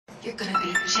You're gonna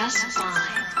be just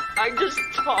fine. I just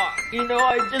talk.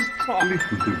 I just talk.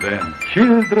 Listen to them.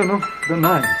 Children of the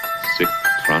night. Sic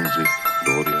transit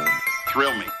gloria.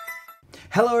 Thrill me.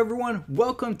 Hello everyone,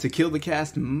 welcome to Kill the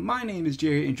Cast. My name is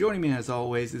Jerry, and joining me as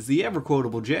always is the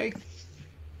ever-quotable Jay.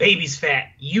 Baby's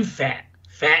fat, you fat.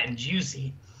 Fat and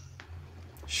juicy.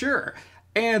 Sure.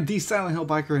 And the Silent Hill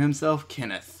biker himself,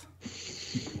 Kenneth.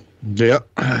 Yep.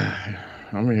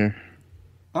 I'm here.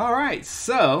 Alright,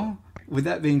 so, with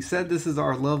that being said, this is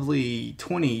our lovely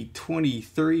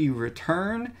 2023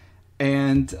 return.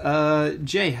 And,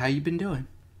 Jay, how you been doing?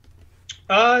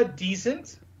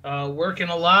 Decent. Working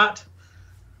a lot.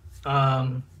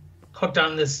 Hooked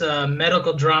on this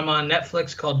medical drama on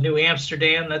Netflix called New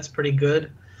Amsterdam. That's pretty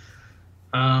good.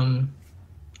 Playing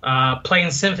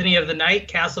Symphony of the Night,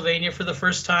 Castlevania for the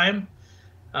first time.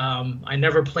 I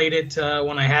never played it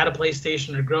when I had a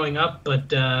PlayStation or growing up,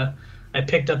 but I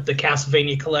picked up the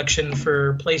Castlevania collection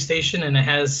for PlayStation, and it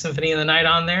has Symphony of the Night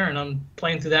on there, and I'm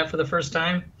playing through that for the first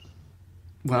time.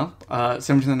 Well,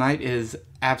 Symphony of the Night is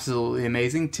absolutely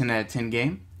amazing. 10 out of 10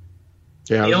 game.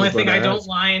 Yeah, the only thing I don't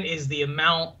mind is the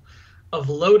amount of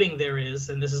loading there is,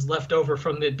 and this is left over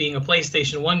from it being a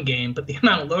PlayStation 1 game, but the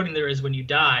amount of loading there is when you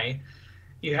die.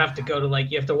 You have to go to,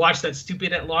 you have to watch that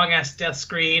stupid long-ass death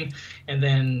screen, and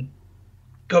then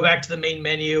go back to the main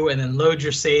menu, and then load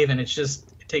your save, and it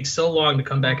takes so long to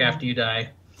come back after you die.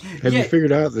 Have you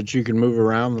figured out that you can move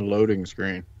around the loading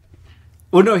screen?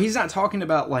 Well, no, he's not talking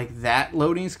about, that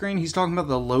loading screen. He's talking about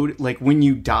the load, when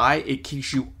you die, it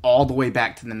kicks you all the way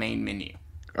back to the main menu.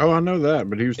 Oh, I know that,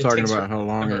 but he was talking about how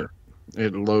long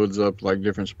it loads up,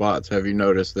 different spots. Have you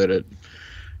noticed that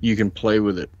you can play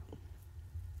with it?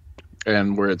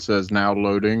 And where it says now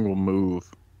loading will move.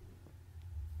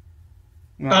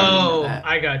 Oh,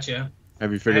 I gotcha.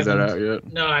 Have you figured that out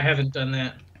yet? No, I haven't done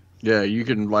that. Yeah, you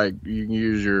can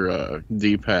use your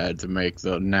D-pad to make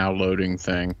the now loading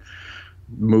thing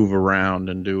move around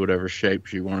and do whatever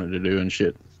shapes you want it to do and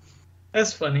shit.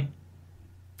 That's funny.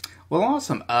 Well,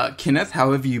 awesome. Kenneth,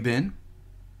 how have you been?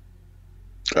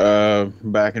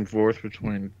 Back and forth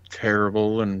between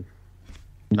terrible and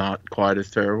not quite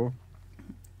as terrible.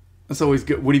 That's always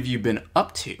good. What have you been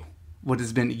up to? What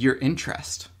has been your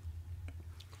interest?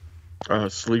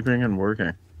 Sleeping and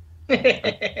working.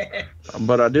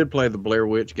 But I did play the Blair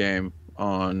Witch game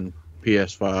on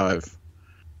PS5,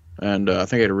 and I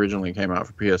think it originally came out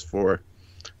for PS4,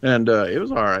 and it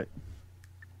was all right.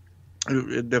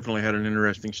 It definitely had an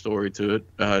interesting story to it.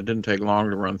 It didn't take long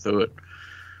to run through it,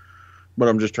 but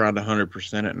I'm just trying to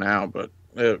 100% it now, but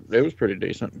it was pretty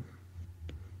decent.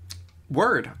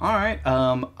 Word. All right.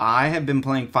 I have been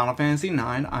playing Final Fantasy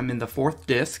IX. I'm in the 4th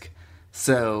disc,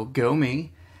 so go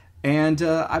me. And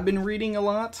I've been reading a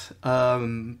lot.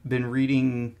 Been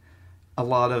reading a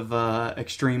lot of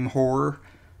extreme horror,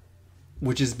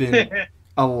 which has been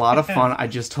a lot of fun. I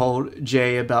just told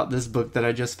Jay about this book that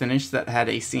I just finished that had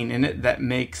a scene in it that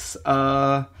makes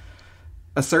a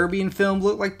Serbian film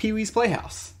look like Pee-wee's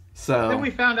Playhouse. So then we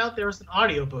found out there was an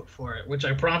audiobook for it, which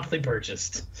I promptly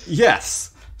purchased.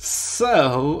 Yes.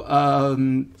 So,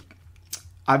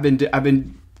 I've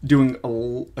been doing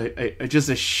just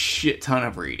a shit ton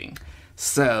of reading.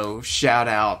 So, shout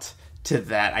out to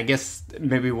that. I guess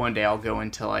maybe one day I'll go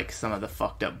into some of the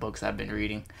fucked up books I've been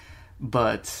reading,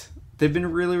 but they've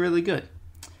been really, really good.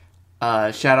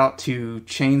 Shout out to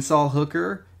Chainsaw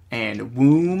Hooker and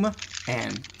Womb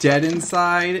and Dead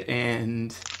Inside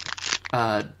and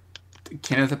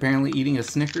Kenneth apparently eating a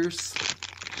Snickers.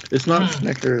 It's not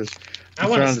Snickers. I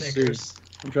want a Snickers.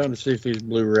 I'm trying to see if these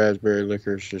blue raspberry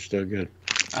liquors are still good.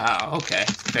 Oh, okay.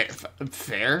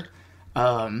 Fair.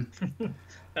 I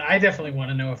definitely want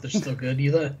to know if they're still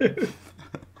good.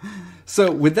 So,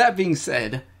 with that being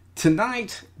said,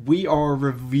 tonight we are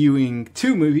reviewing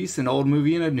 2 movies, an old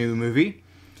movie and a new movie.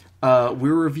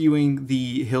 We're reviewing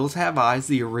The Hills Have Eyes,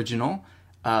 the original,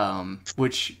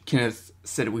 which Kenneth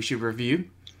said we should review.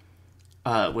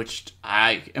 Which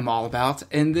I am all about.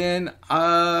 And then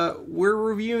we're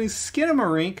reviewing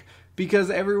Skinamarink because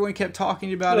everyone kept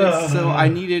talking about it, so I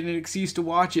needed an excuse to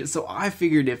watch it. So I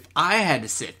figured if I had to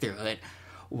sit through it,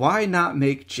 why not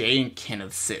make Jay and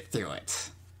Kenneth sit through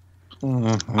it?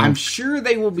 I'm sure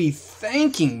they will be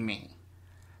thanking me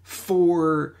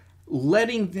for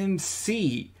letting them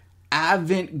see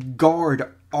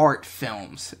avant-garde art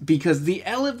films, because the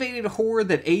elevated horror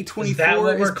that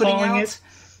A24 is putting out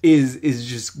is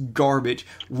just garbage.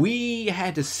 We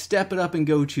had to step it up and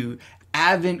go to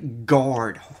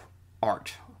avant-garde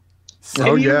art.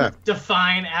 So, Can you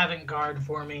define avant-garde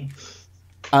for me?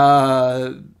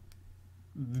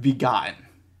 Begotten.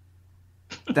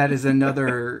 That is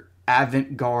another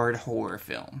avant-garde horror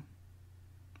film.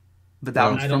 but that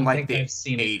one's I from don't like think the I've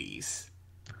seen it. 80s.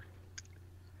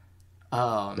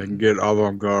 They can get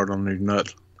avant-garde on these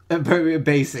nuts.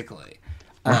 Basically.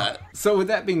 So with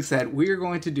that being said, we are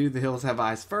going to do The Hills Have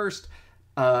Eyes first.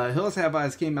 Hills Have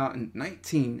Eyes came out in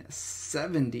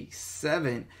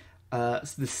 1977.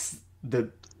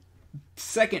 The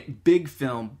second big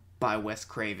film by Wes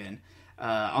Craven.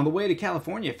 On the way to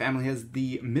California, a family has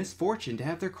the misfortune to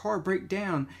have their car break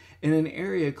down in an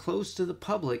area close to the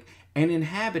public and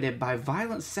inhabited by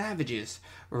violent savages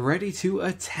ready to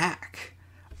attack.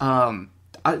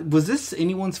 Was this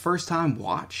anyone's first time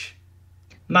watch?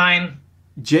 Mine.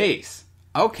 Jay's.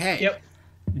 Okay. Yep.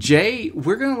 Jay,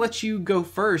 we're going to let you go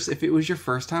first if it was your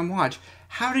first time watch.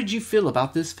 How did you feel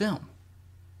about this film?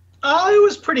 Oh, it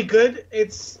was pretty good.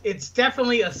 It's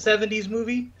definitely a 70s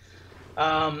movie.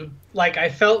 Like I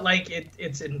felt like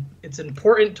it's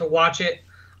important to watch it,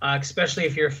 especially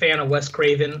if you're a fan of Wes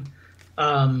Craven.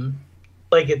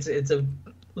 Like it's a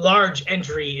large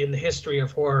entry in the history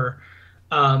of horror.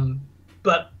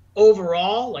 But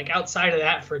overall, like outside of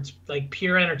that, for its like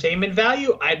pure entertainment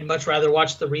value, I'd much rather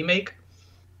watch the remake.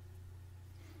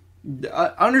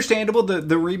 Understandable.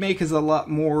 The remake is a lot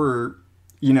more,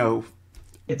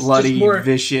 It's bloody, just more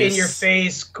vicious, in your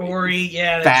face, gory,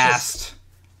 yeah, fast.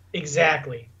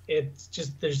 Exactly. It's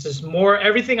just there's just more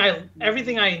everything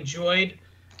I enjoyed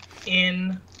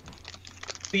in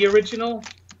the original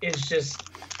is just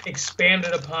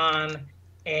expanded upon,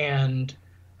 and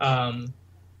I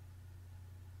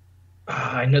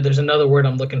know there's another word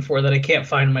I'm looking for that I can't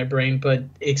find in my brain, but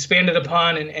expanded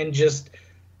upon and just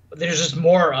there's just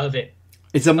more of it.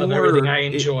 It's a of more everything I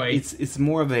enjoy. It's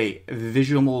more of a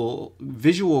visual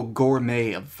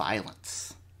gourmet of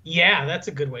violence. Yeah, that's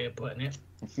a good way of putting it.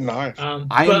 Nice. I am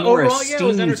But more overall, yeah, it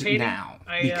was esteemed entertaining. now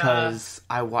I, because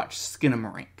I watch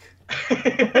Skinamarink.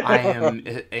 I am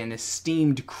an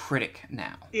esteemed critic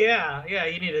now. Yeah,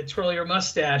 you need to twirl your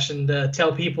mustache and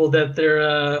tell people that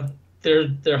their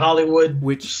Hollywood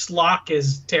schlock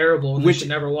is terrible and they should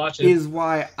never watch it. Is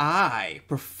why I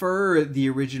prefer the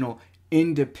original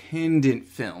independent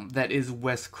film that is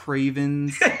Wes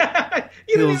Craven's. You don't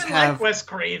Hills even Have like Wes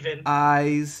Craven.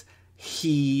 Eyes.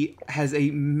 He has a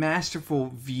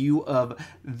masterful view of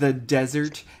the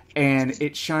desert, and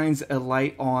it shines a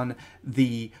light on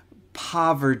the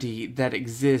poverty that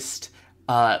exists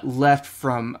left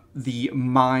from the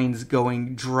mines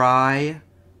going dry.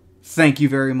 Thank you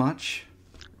very much.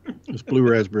 This blue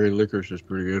raspberry licorice is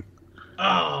pretty good.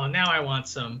 Oh, now I want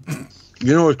some.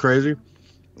 You know what's crazy?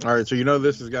 All right, so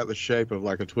this has got the shape of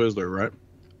like a Twizzler, right?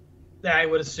 I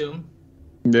would assume.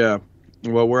 Yeah.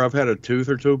 Well, where I've had a tooth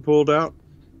or two pulled out,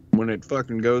 when it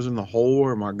fucking goes in the hole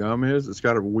where my gum is, it's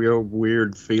got a real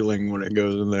weird feeling when it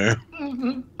goes in there.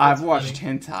 Mm-hmm. I've watched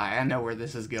hentai. I know where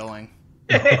this is going.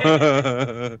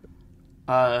 So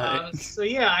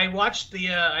yeah,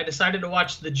 I decided to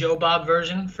watch the Joe Bob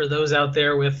version for those out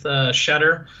there with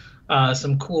Shudder.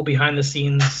 Some cool behind the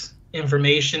scenes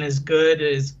information is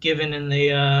given in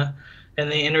the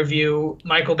interview.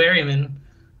 Michael Berryman,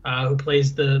 who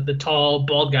plays the tall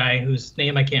bald guy whose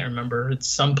name I can't remember. It's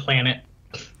some planet.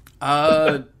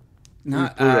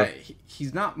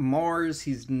 He's not Mars.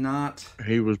 He's not.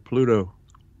 He was Pluto.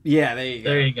 Yeah, there you go.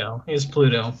 There you go. He's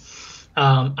Pluto.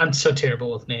 I'm so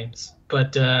terrible with names,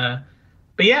 but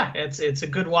yeah, it's a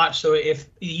good watch. So if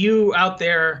you out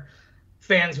there,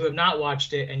 fans who have not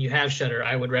watched it and you have Shudder,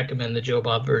 I would recommend the Joe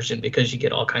Bob version because you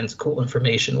get all kinds of cool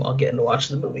information while getting to watch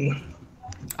the movie.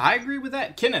 I agree with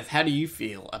that. Kenneth, how do you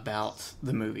feel about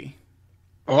the movie?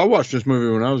 Oh, I watched this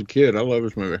movie when I was a kid. I love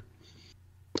this movie.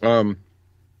 It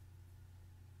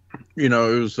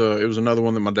was another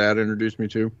one that my dad introduced me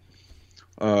to.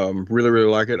 Really, really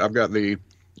like it. I've got the,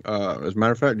 as a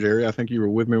matter of fact, Jerry, I think you were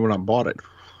with me when I bought it.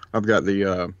 I've got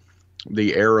the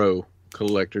Arrow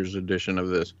collector's edition of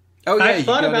this. Oh yeah, I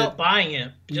thought about buying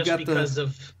it just because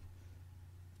of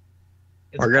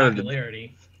its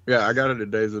popularity. I got it at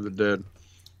Days of the Dead.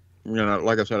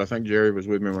 Like I said, I think Jerry was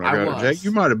with me when I got it. Jake,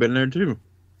 you might have been there too.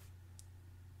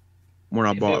 When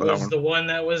I bought that one. If it was the one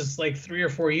that was like 3 or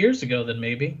 4 years ago, then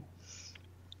maybe.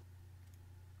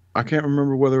 I can't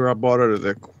remember whether I bought it at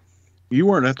the... You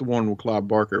weren't at the one with Clive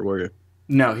Barker, were you?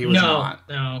 No, he was not.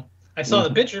 No. I saw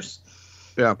the pictures.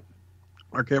 Yeah.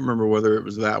 I can't remember whether it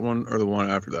was that one or the one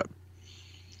after that.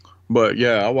 But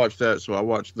yeah, I watched that. So I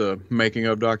watched the making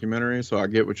of documentary. So I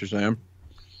get what you're saying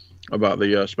about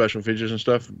the special features and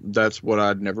stuff. That's what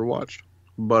I'd never watched.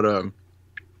 But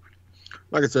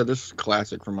like I said, this is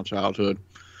classic from my childhood.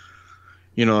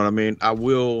 You know what I mean? I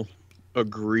will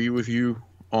agree with you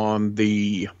on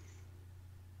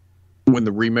when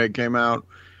the remake came out.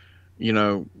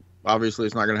 obviously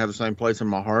it's not going to have the same place in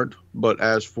my heart. But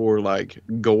as for like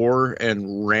gore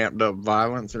and ramped up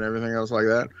violence and everything else like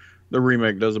that, the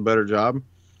remake does a better job.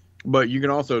 But you can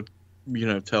also,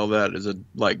 tell that as a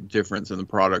like difference in the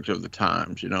product of the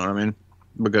times. You know what I mean?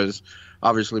 Because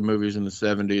obviously movies in the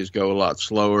 70s go a lot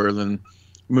slower than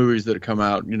movies that have come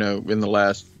out, in the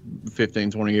last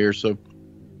 15, 20 years. So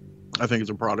I think it's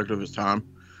a product of its time.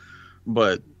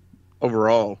 But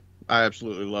overall, I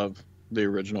absolutely love the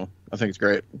original. I think it's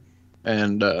great.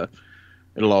 And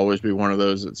it'll always be one of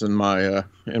those that's in my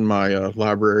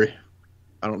library.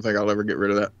 I don't think I'll ever get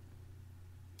rid of that.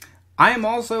 I am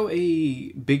also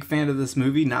a big fan of this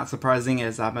movie, not surprising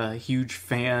as I'm a huge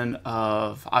fan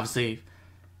of, obviously,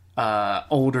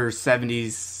 older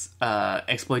 70s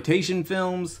exploitation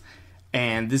films,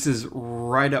 and this is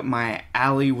right up my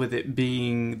alley with it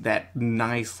being that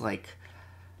nice, like,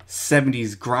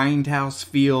 70s grindhouse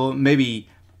feel. Maybe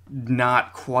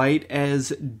not quite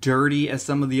as dirty as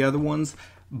some of the other ones,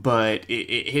 but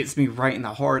it hits me right in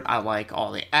the heart. I like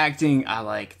all the acting. I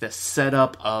like the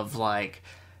setup of, like,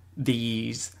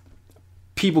 these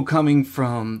people coming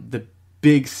from the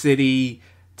big city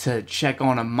to check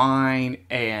on a mine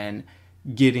and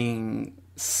getting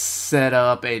set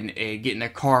up and getting a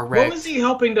car wrecked. What was he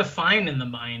hoping to find in the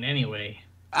mine anyway?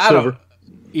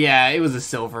 Yeah, it was a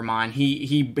silver mine.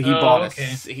 He bought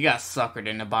he got suckered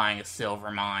into buying a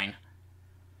silver mine.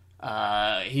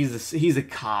 He's a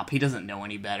cop. He doesn't know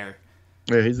any better.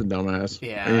 Yeah, he's a dumbass.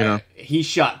 Yeah, he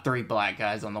shot 3 black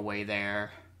guys on the way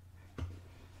there.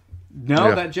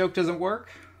 No, that joke doesn't work.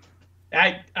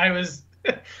 I was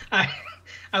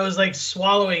I was like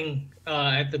swallowing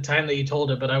at the time that you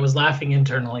told it, but I was laughing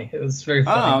internally. It was very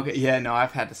funny. Oh, okay. Yeah, no,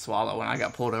 I've had to swallow when I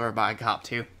got pulled over by a cop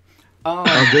too.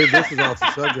 Oh, dude, this is off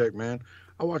the subject, man.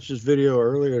 I watched this video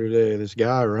earlier today of this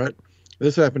guy, right?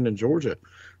 This happened in Georgia.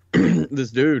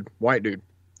 This dude, white dude,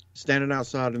 standing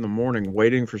outside in the morning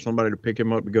waiting for somebody to pick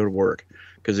him up to go to work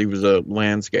because he was a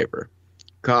landscaper.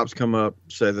 Cops come up,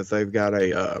 say that they've got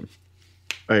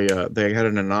they had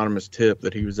an anonymous tip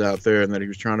that he was out there and that he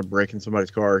was trying to break in somebody's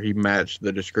car. He matched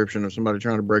the description of somebody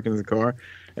trying to break into the car,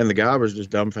 and the guy was just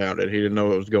dumbfounded. He didn't know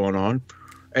what was going on.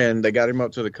 And they got him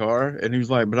up to the car, and he was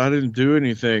like, but I didn't do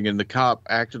anything. And the cop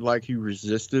acted like he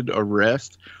resisted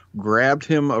arrest, grabbed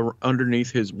him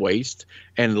underneath his waist,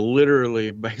 and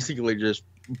literally basically just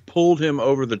pulled him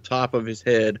over the top of his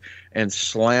head and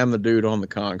slammed the dude on the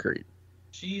concrete.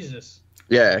 Jesus.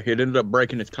 Yeah, it ended up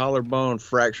breaking his collarbone,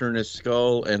 fracturing his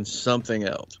skull, and something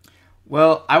else.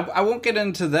 Well, I won't get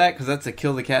into that because that's a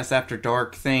Kill the Cast After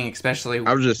Dark thing, especially...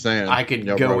 I was just saying. I could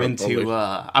go into...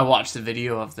 I watched the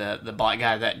video of the black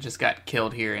guy that just got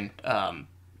killed here in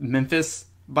Memphis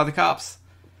by the cops.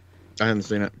 I haven't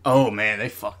seen it. Oh, man, they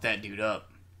fucked that dude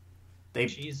up.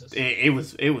 Jesus.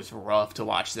 It was rough to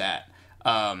watch that.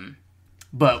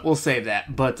 But we'll save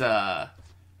that. But,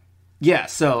 yeah,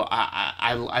 so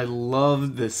I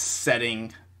love the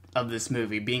setting of this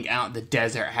movie, being out in the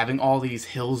desert, having all these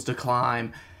hills to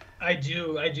climb. I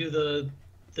do the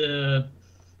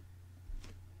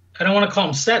I don't want to call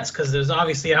them sets because there's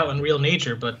obviously out in real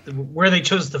nature, but where they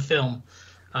chose to film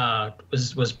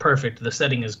was perfect. The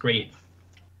setting is great.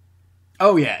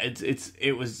 Oh yeah,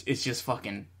 it's just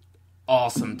fucking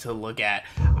awesome to look at.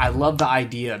 I love the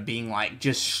idea of being like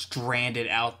just stranded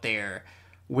out there,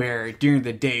 where during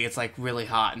the day it's like really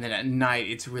hot, and then at night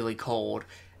it's really cold.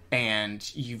 And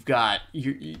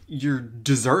you're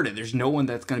deserted. There's no one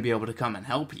that's going to be able to come and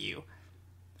help you.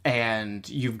 And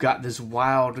you've got this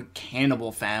wild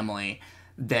cannibal family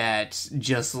that's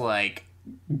just, like,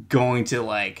 going to,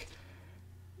 like,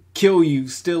 kill you,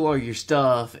 steal all your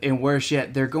stuff, and worse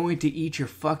yet, they're going to eat your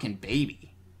fucking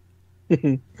baby.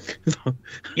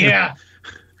 Yeah.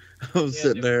 I was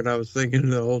sitting there and I was thinking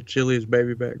the whole Chili's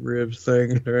baby back ribs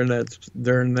thing during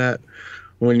that.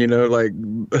 When,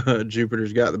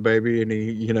 Jupiter's got the baby and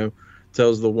he,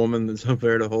 tells the woman that's up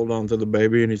there to hold on to the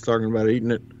baby and he's talking about eating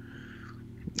it.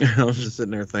 And I was just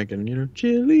sitting there thinking,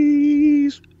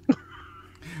 Chili's.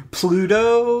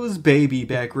 Pluto's baby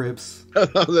back ribs.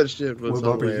 That shit was with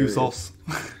barbecue sauce.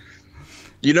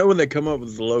 When they come up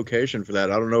with the location for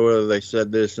that, I don't know whether they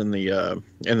said this in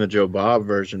the Joe Bob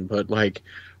version, but,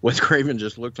 Wes Craven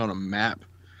just looked on a map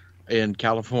in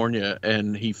California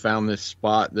and he found this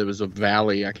spot that was a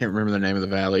valley. I can't remember the name of the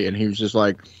valley, and he was just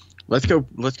like, let's go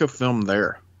film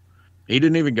there. He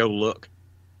didn't even go look.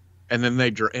 And then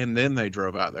they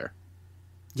drove out there.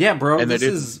 Yeah, bro, and this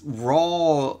is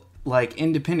raw,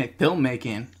 independent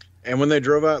filmmaking. And when they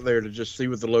drove out there to just see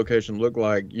what the location looked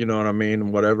like, you know what I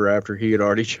mean, whatever, after he had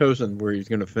already chosen where he's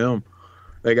going to film,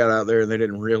 they got out there and they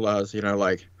didn't realize,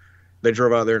 they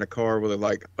drove out there in a car with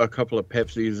like a couple of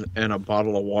Pepsis and a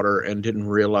bottle of water and didn't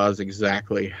realize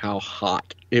exactly how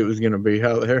hot it was going to be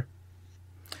out there.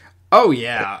 Oh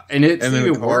yeah, and it's And then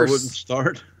even the car worse. wouldn't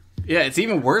start. Yeah, it's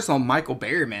even worse on Michael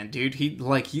Berryman, dude.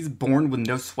 He's born with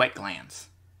no sweat glands.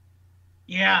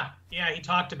 Yeah, he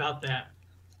talked about that.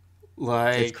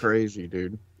 Like, It's crazy,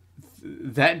 dude.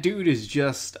 that dude is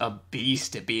just a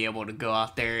beast to be able to go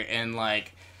out there and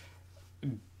like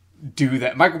do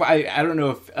that. Michael, I don't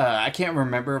know if I can't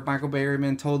remember if Michael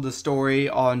Berryman told the story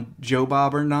on Joe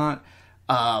Bob or not,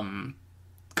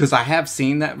 because I have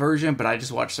seen that version, but I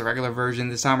just watched the regular version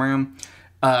this time around.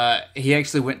 He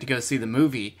actually went to go see the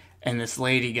movie, and this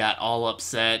lady got all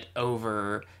upset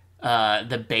over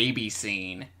the baby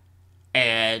scene,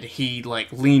 and he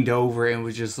like leaned over and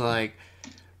was just like,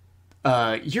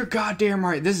 "You're goddamn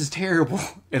right, this is terrible,"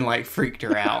 and like freaked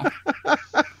her out.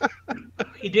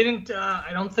 He didn't. I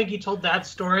don't think he told that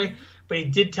story, but he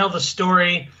did tell the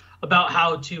story about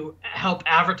how to help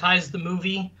advertise the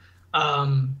movie.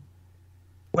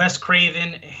 Wes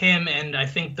Craven, him, and I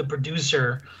think the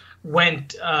producer went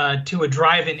to a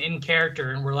drive-in in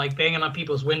character and were like banging on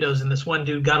people's windows, and this one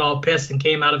dude got all pissed and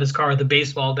came out of his car with a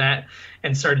baseball bat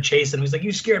and started chasing him. He's like,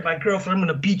 "You scared my girlfriend, I'm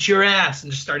gonna beat your ass,"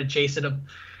 and just started chasing him.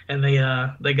 And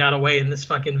they got away in this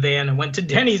fucking van and went to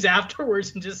Denny's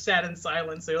afterwards and just sat in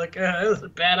silence. They're like, "That was a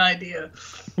bad idea."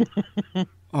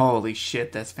 Holy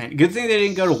shit, that's fantastic. Good thing they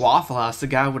didn't go to Waffle House. The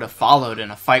guy would have followed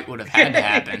and a fight would have had to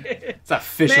happen. It's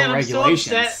official Man, I'm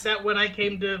regulations. so upset that when I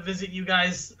came to visit you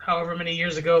guys, however many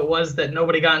years ago it was, that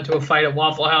nobody got into a fight at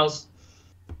Waffle House.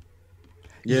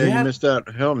 Yeah, Yeah. you missed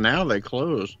out. Hell, now they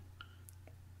close.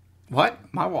 What?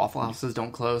 My Waffle Houses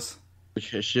don't close.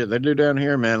 Shit, they do down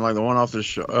here, man. Like the one off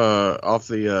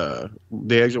the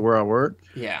exit where I work.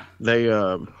 Yeah. They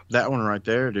that one right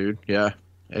there, dude. Yeah,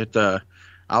 it.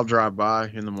 I'll drive by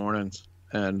in the mornings,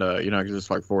 and 'cause it's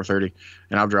like 4:30,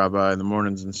 and I'll drive by in the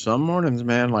mornings. And some mornings,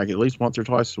 man, like at least once or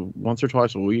twice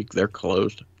a week, they're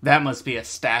closed. That must be a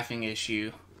staffing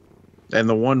issue. And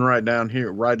the one right down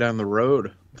here, right down the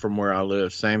road from where I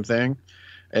live, same thing.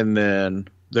 And then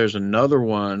there's another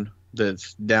one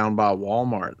that's down by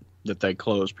Walmart that they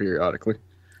close periodically.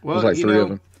 Well, There's like three of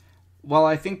them. Well,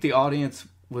 I think the audience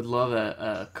would love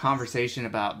a conversation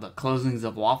about the closings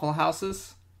of Waffle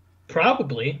Houses.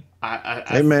 Probably.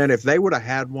 Hey, man, if they would have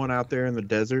had one out there in the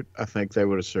desert, I think they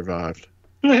would have survived.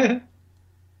 I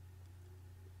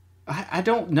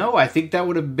don't know. I think that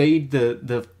would have made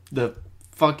the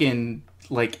fucking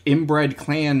like inbred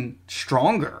clan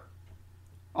stronger.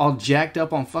 All jacked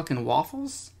up on fucking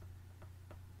waffles.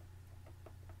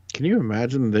 Can you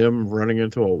imagine them running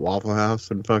into a Waffle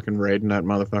House and fucking raiding that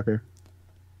motherfucker?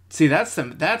 See, that's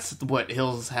what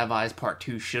Hills Have Eyes Part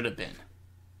 2 should have been.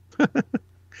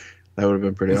 That would have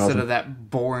been pretty Instead awesome. of that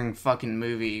boring fucking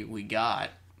movie we got.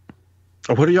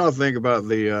 What do y'all think about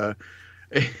the...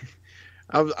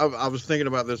 I was thinking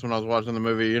about this when I was watching the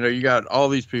movie. You know, you got all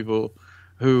these people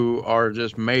who are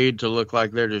just made to look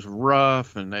like they're just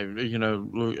rough and they,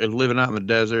 living out in the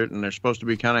desert and they're supposed to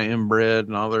be kind of inbred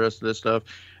and all the rest of this stuff.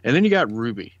 And then you got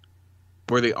Ruby,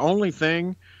 where the only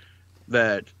thing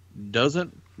that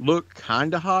doesn't look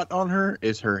kind of hot on her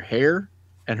is her hair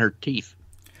and her teeth.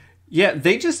 Yeah,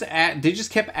 they just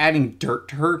kept adding dirt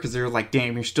to her because they were like,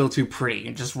 "Damn, you're still too pretty,"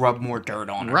 and just rub more dirt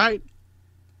on her. Right?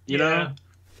 You Yeah. know?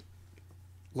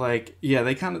 Like, yeah,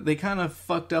 they kind of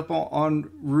fucked up on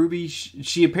Ruby.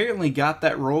 She apparently got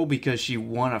that role because she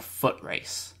won a foot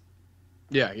race.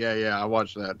 Yeah. I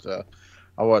watched that.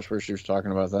 I watched where she was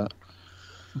talking about that.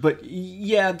 But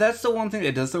yeah, that's the one thing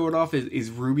that does throw it off is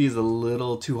Ruby is a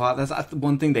little too hot. That's the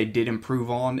one thing they did improve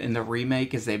on in the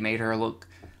remake is they made her look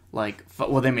like,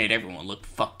 well, they made everyone look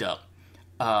fucked up.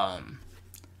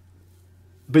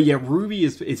 But yeah, Ruby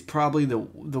is probably the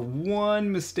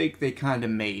one mistake they kind of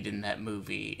made in that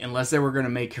movie, unless they were going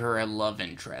to make her a love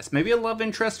interest. Maybe a love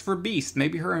interest for Beast.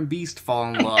 Maybe her and Beast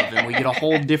fall in love, and we get a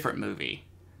whole different movie.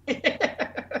 And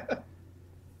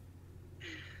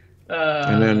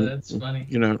then, that's funny.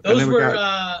 You know, Those and then we were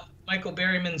got, Michael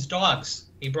Berryman's dogs.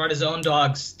 He brought his own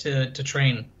dogs to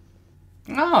train.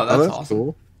 Oh, that's awesome.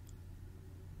 Cool.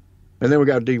 And then we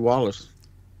got Dee Wallace.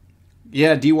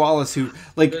 Yeah, Dee Wallace, who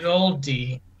like Good old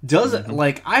D. doesn't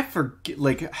like I forget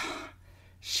like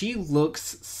she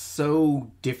looks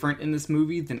so different in this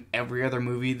movie than every other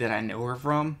movie that I know her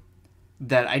from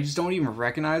that I just don't even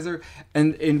recognize her.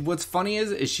 And what's funny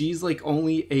is she's like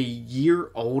only a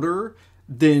year older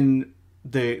than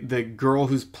the girl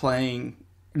who's playing.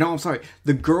 No, I'm sorry.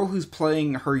 The girl who's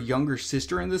playing her younger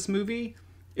sister in this movie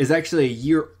is actually a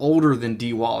year older than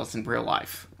Dee Wallace in real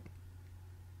life.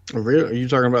 Really? Are you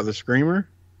talking about the Screamer?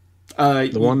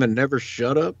 The one that never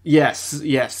shut up? Yes,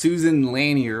 Susan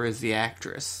Lanier is the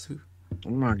actress. Oh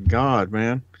my God,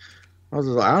 man.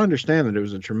 I understand that it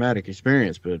was a traumatic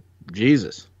experience, but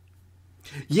Jesus.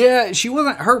 Yeah, she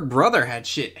wasn't. Her brother had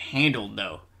shit handled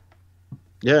though.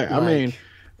 Yeah, I mean,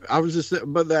 I was just,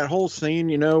 but that whole scene,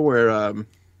 you know,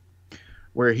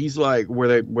 where he's like,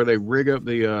 where they rig up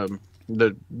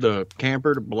the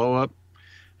camper to blow up,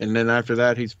 and then after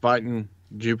that he's fighting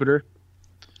Jupiter.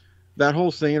 That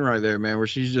whole scene right there, man, where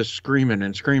she's just screaming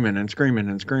and screaming and screaming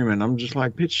and screaming. I'm just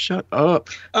like, bitch, shut up.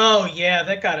 Oh yeah,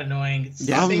 that got annoying. It's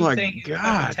the I was same like, thing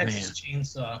God, with Texas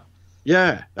Chainsaw.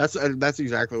 Yeah, that's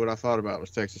exactly what I thought about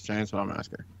was Texas Chainsaw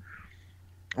Massacre.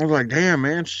 I was like, damn,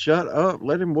 man, shut up.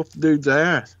 Let him whoop the dude's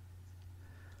ass.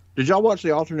 Did y'all watch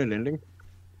the alternate ending?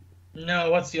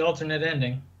 No, what's the alternate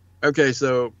ending? Okay,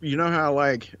 so you know how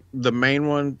like the main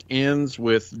one ends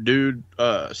with dude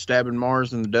stabbing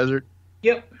Mars in the desert?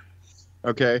 Yep.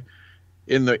 Okay.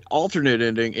 In the alternate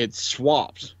ending, it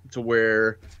swaps to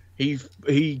where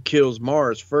he kills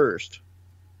Mars first,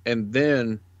 and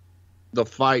then the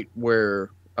fight where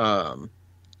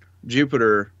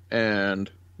Jupiter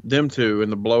and them two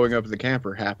and the blowing up of the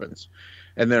camper happens.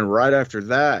 And then right after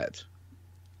that,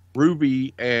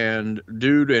 Ruby and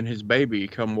dude and his baby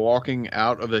come walking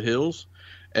out of the hills,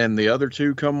 and the other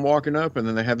two come walking up, and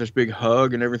then they have this big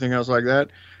hug and everything else like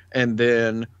that. And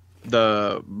then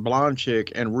the blonde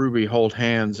chick and Ruby hold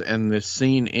hands, and this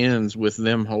scene ends with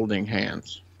them holding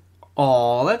hands.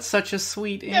 Oh, that's such a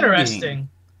sweet ending. Interesting.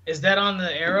 Is that on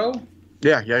the Arrow?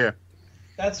 Yeah.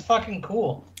 That's fucking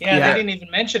cool. Yeah, they didn't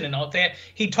even mention it.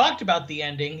 He talked about the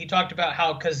ending. He talked about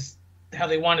how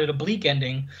they wanted a bleak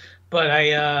ending, but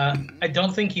I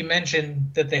don't think he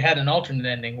mentioned that they had an alternate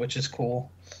ending, which is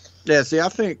cool. Yeah, see, I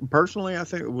think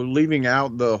leaving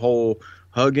out the whole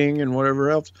hugging and whatever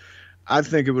else, I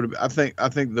think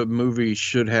the movie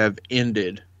should have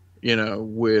ended, you know,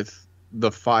 with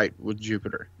the fight with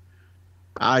Jupiter.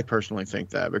 I personally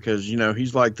think that because, you know,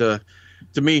 he's like to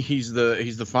me he's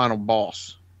the final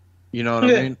boss. You know what I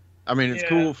mean? I mean, it's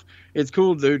cool. It's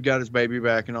cool dude got his baby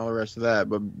back and all the rest of that,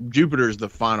 but Jupiter's the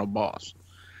final boss.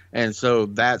 And so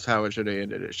that's how it should have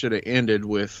ended. It should have ended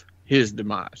with his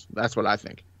demise. That's what I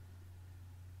think.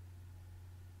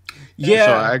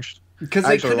 Yeah. So because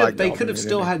they could have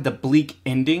still had the bleak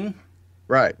ending.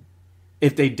 Right.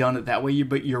 If they'd done it that way,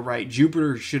 but you're right.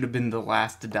 Jupiter should have been the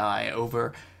last to die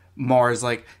over Mars.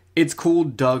 Like, it's cool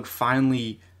Doug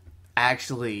finally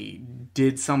actually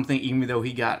did something, even though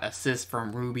he got assist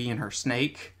from Ruby and her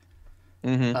snake.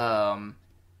 Mm-hmm.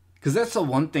 Because that's the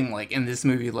one thing, like, in this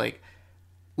movie, like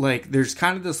there's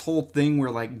kind of this whole thing where,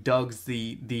 like, Doug's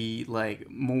the like,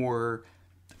 more,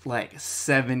 like,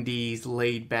 70s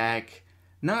laid back,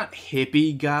 not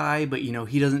hippie guy, but, you know,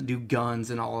 he doesn't do guns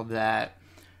and all of that.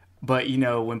 But, you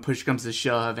know, when push comes to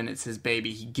shove and it's his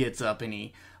baby, he gets up and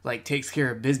he, like, takes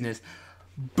care of business.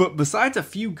 But besides a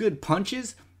few good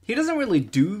punches, he doesn't really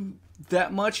do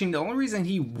that much. And the only reason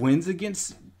he wins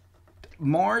against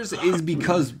Mars is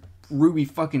because Ruby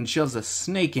fucking shoves a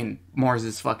snake in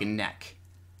Mars's fucking neck.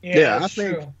 Yeah,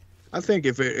 I think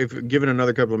if given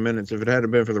another couple of minutes, if it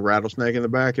hadn't been for the rattlesnake in the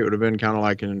back, it would have been kind of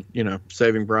like in, you know,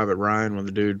 Saving Private Ryan when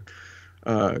the dude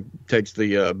takes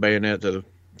the bayonet to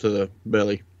the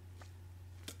belly.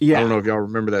 Yeah. I don't know if y'all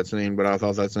remember that scene, but I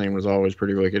thought that scene was always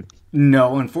pretty wicked.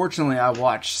 No, unfortunately, I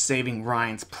watched Saving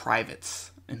Ryan's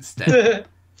Privates instead.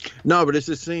 No, but it's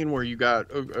this scene where you got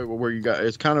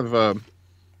it's kind of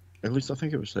at least I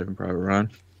think it was Saving Private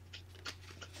Ryan.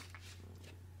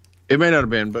 It may not have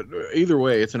been, but either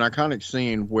way, it's an iconic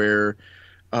scene where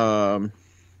do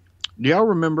y'all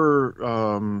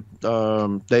remember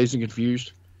Dazed and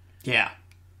Confused? Yeah.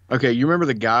 Okay, you remember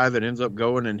the guy that ends up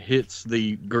going and hits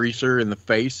the greaser in the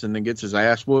face and then gets his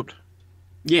ass whooped?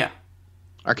 Yeah.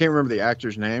 I can't remember the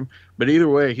actor's name, but either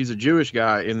way, he's a Jewish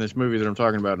guy in this movie that I'm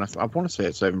talking about, and I want to say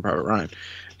it's Saving Private Ryan.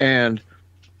 And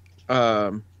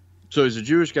so he's a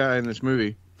Jewish guy in this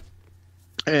movie,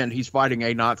 and he's fighting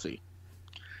a Nazi.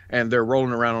 And they're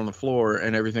rolling around on the floor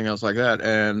and everything else like that.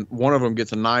 And one of them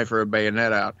gets a knife or a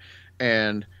bayonet out,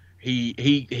 and he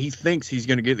thinks he's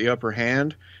going to get the upper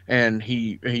hand, and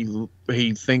he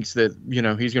thinks that, you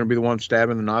know, he's going to be the one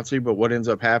stabbing the Nazi. But what ends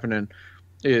up happening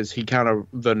is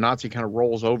the Nazi kind of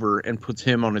rolls over and puts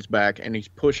him on his back, and he's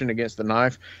pushing against the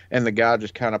knife, and the guy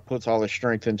just kind of puts all his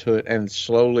strength into it and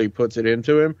slowly puts it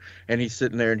into him, and he's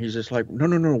sitting there and he's just like, no,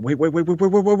 wait, as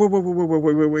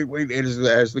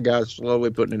the guy's slowly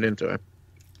putting it into him.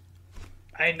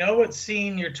 I know what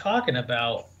scene you're talking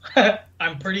about.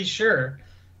 I'm pretty sure,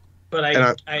 but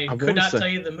I could not tell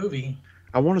you the movie.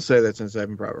 I want to say that's in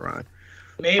Saving Private Ryan.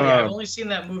 Maybe. I've only seen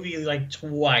that movie like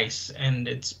twice, and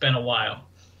it's been a while.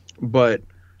 But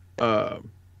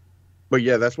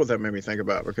yeah, that's what that made me think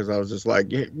about, because I was just like,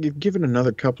 yeah, given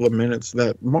another couple of minutes,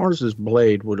 that Mars's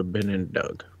blade would have been in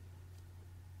Doug.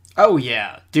 Oh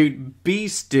yeah, dude,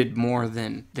 Beast did more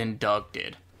than Doug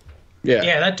did. Yeah.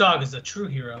 Yeah, that dog is a true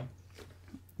hero.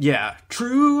 Yeah,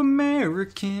 true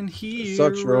American hero.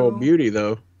 Sucks for old beauty,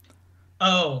 though.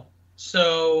 Oh,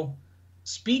 so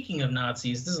speaking of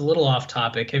Nazis, this is a little off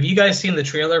topic. Have you guys seen the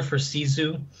trailer for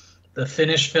Sisu, the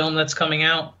Finnish film that's coming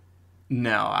out?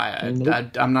 No,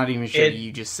 I'm not even sure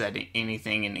you just said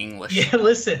anything in English. Yeah,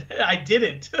 listen, I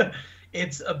didn't.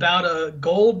 It's about a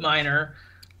gold miner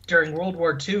during World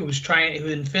War II who's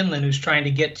in Finland, who's trying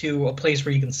to get to a place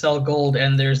where you can sell gold,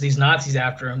 and there's these Nazis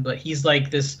after him. But he's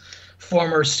like this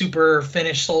former super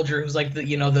Finnish soldier who's like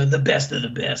the best of the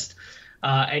best.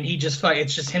 And he just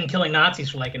it's just him killing Nazis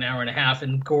for like an hour and a half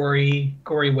in gory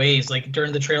ways. Like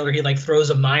during the trailer, he like throws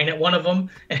a mine at one of them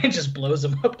and it just blows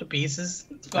them up to pieces.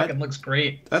 It fucking looks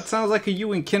great. That sounds like a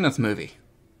you and Kenneth movie.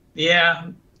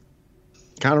 Yeah.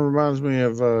 Kind of reminds me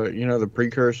of the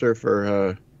precursor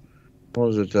for what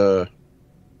was it?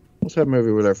 What's that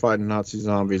movie where they're fighting Nazi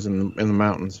zombies in the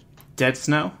mountains? Dead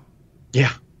Snow?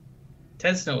 Yeah.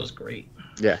 Dead Snow was great.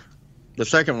 Yeah. The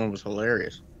second one was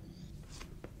hilarious.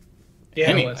 Yeah,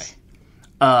 anyway. It was.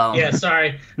 Yeah,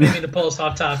 sorry. Didn't mean to pull us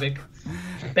off topic.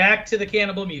 Back to the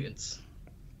Cannibal Mutants.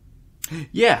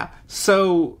 Yeah,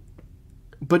 so...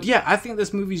 But yeah, I think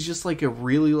this movie's just like a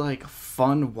really like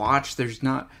fun watch. There's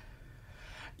not...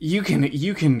 You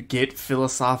can get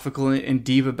philosophical and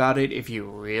deep about it if you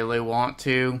really want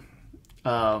to.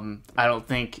 I don't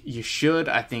think you should.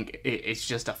 I think it's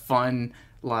just a fun,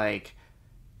 like,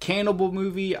 cannibal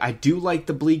movie. I do like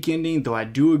the bleak ending, though I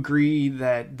do agree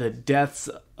that the deaths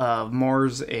of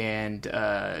Mars and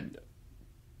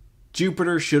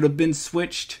Jupiter should have been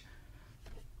switched.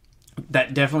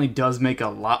 That definitely does make a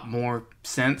lot more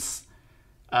sense.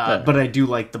 But I do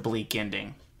like the bleak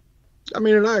ending. I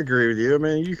mean, and I agree with you. I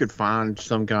mean, you could find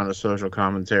some kind of social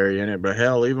commentary in it, but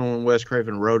hell, even when Wes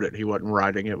Craven wrote it, he wasn't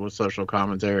writing it with social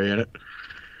commentary in it.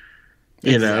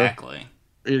 Exactly.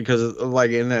 Because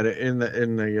like in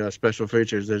the special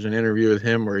features, there's an interview with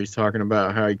him where he's talking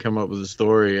about how he come up with the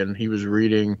story, and he was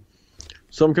reading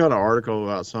some kind of article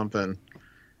about something,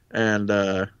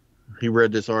 and he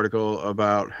read this article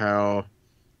about how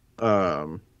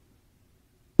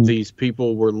these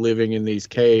people were living in these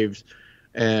caves,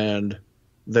 and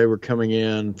they were coming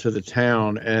in to the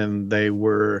town, and they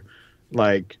were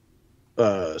like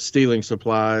stealing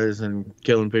supplies and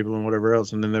killing people and whatever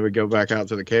else, and then they would go back out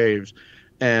to the caves.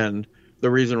 And the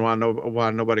reason why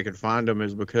nobody could find them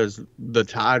is because the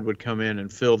tide would come in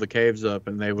and fill the caves up,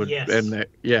 and they would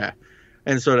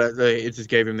and so that it just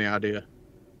gave him the idea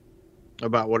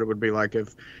about what it would be like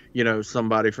if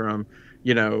somebody from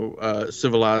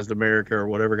civilized America or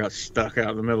whatever got stuck out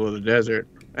in the middle of the desert,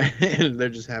 and there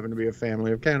just happened to be a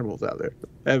family of cannibals out there.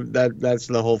 That's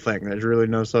the whole thing. There's really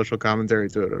no social commentary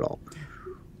to it at all.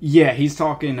 Yeah, he's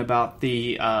talking about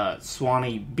the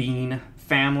Swanee Bean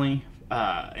family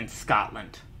in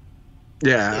Scotland.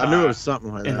 Yeah, I knew it was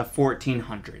something like that. In the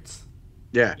 1400s.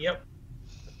 Yeah. Yep.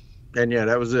 And yeah,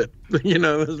 that was it.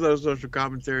 There's no social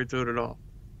commentary to it at all.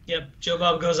 Yep. Joe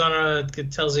Bob goes on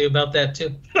tells you about that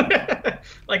too.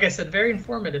 Like I said, very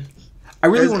informative. I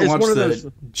really want to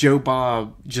watch Joe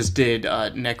Bob just did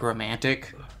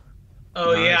Necromantic.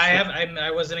 Oh yeah,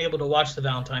 I wasn't able to watch the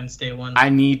Valentine's Day one. I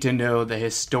need to know the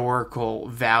historical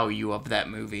value of that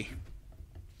movie.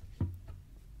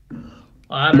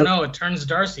 Well, I don't know. It turns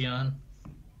Darcy on.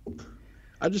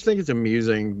 I just think it's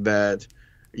amusing that,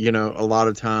 a lot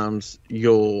of times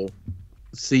you'll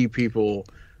see people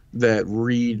that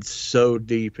read so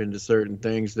deep into certain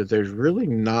things that there's really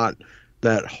not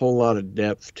that whole lot of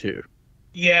depth to.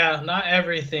 Yeah, not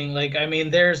everything. Like, I mean,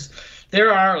 there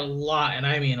are a lot, and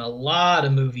I mean a lot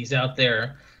of movies out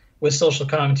there with social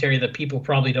commentary that people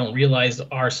probably don't realize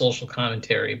are social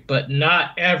commentary, but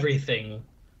not everything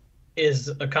is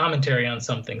a commentary on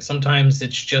something. Sometimes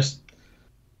it's just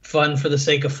fun for the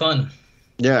sake of fun.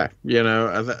 Yeah,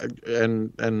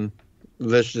 and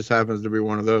this just happens to be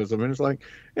one of those. I mean, it's like,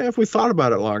 yeah, if we thought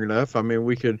about it long enough, I mean,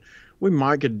 we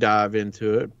might could dive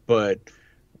into it, but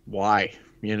why?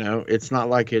 It's not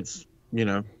like it's,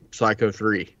 Psycho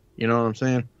 3. You know what I'm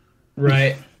saying?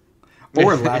 Right.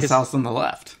 Or Last House on the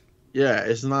Left. Yeah,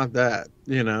 it's not that.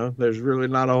 There's really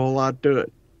not a whole lot to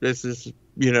it. This is,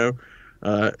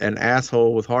 an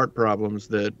asshole with heart problems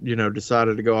that,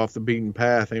 decided to go off the beaten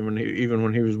path even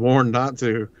when he was warned not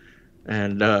to.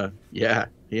 And,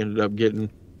 he ended up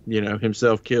getting,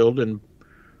 himself killed and,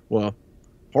 well,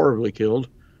 horribly killed.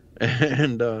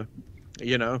 And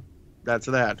that's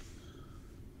that.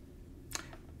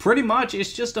 Pretty much,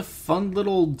 it's just a fun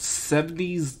little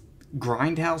 70s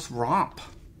grindhouse romp.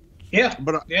 Yeah,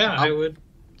 But I would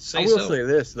say I will so. say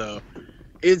this though,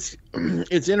 it's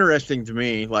interesting to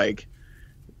me, like,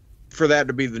 for that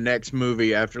to be the next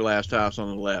movie after Last House on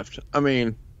the Left. I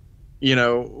mean,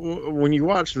 when you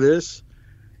watch this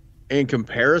in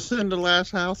comparison to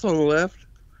Last House on the Left,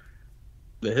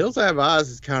 The Hills Have Eyes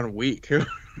is kind of weak.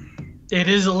 It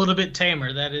is a little bit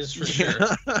tamer, that is for sure.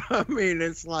 I mean,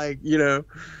 it's like,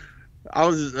 I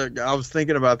was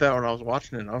thinking about that when I was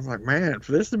watching it. I was like, man,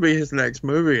 for this to be his next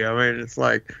movie, I mean, it's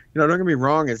like, don't get me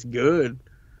wrong, it's good,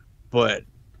 but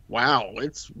wow,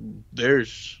 it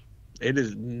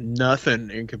is nothing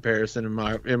in comparison,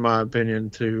 in my opinion,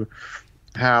 to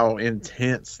how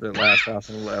intense the Last House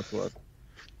on the Left was.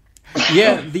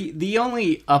 Yeah, the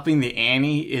only upping the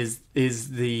ante is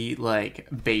the, like,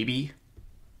 baby.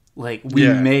 Like, we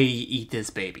may eat this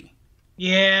baby.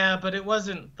 Yeah, but it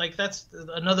wasn't, like, that's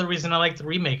another reason I like the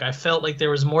remake. I felt like there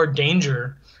was more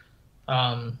danger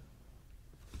in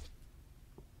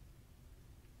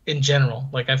general.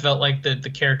 Like, I felt like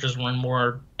the characters were in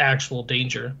more actual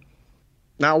danger.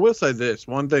 Now, I will say this.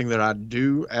 One thing that I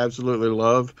do absolutely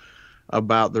love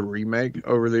about the remake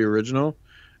over the original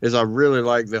is I really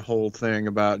like the whole thing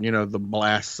about, the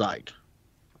blast site.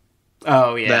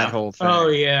 Oh, yeah. That whole thing. Oh,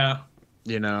 yeah.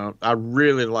 I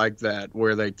really like that,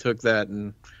 where they took that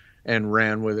and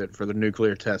ran with it for the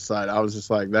nuclear test site. I was just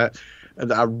like that.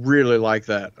 I really like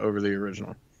that over the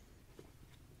original.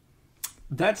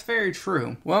 That's very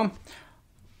true. Well,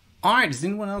 all right. Does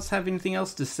anyone else have anything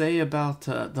else to say about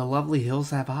The Lovely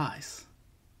Hills Have Eyes?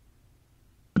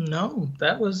 No,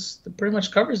 that pretty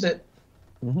much covers it.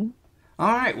 Mm-hmm.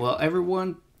 All right. Well,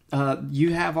 everyone,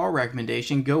 you have our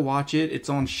recommendation. Go watch it. It's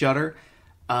on Shudder.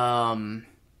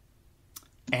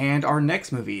 And our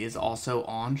next movie is also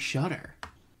on Shudder.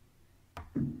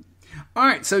 All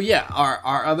right, so yeah,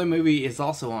 our other movie is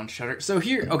also on Shudder. So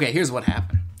here's what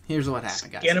happened. Here's what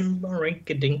happened, guys.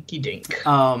 Skinamarink-a-dinky-dink.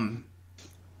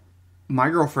 My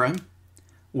girlfriend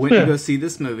went to go see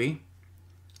this movie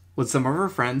with some of her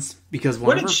friends because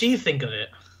what did she think of it?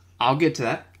 I'll get to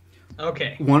that.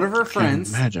 Okay. One of her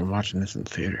friends imagine watching this in the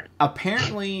theater.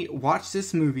 Apparently watched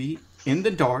this movie in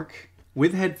the dark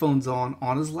with headphones on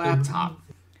his laptop.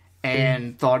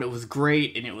 And thought it was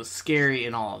great and it was scary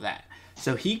and all of that.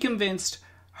 So he convinced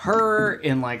her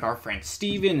and, like, our friend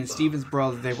Steven and Steven's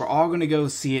brother, they were all going to go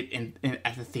see it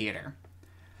at the theater.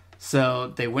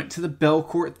 So they went to the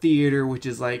Belcourt Theater, which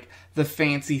is like the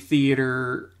fancy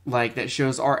theater, like, that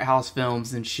shows art house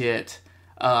films and shit.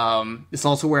 It's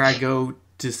also where I go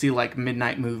to see, like,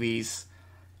 midnight movies.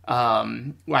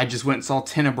 I just went and saw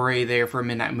Tenebrae there for a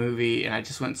midnight movie, and I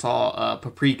just went and saw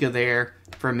Paprika there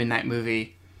for a midnight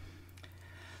movie.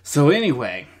 So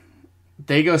anyway,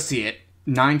 they go see it,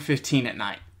 9:15 at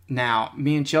night. Now,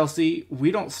 me and Chelsea, we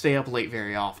don't stay up late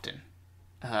very often.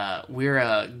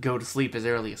 We're go to sleep as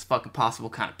early as fucking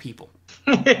possible kind of people.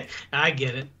 I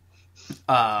get it.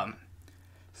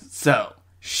 So,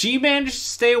 she managed to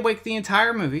stay awake the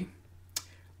entire movie.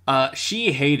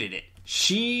 She hated it.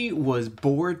 She was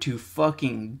bored to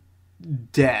fucking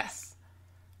death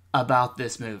about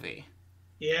this movie.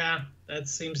 Yeah, that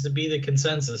seems to be the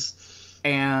consensus.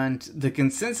 And the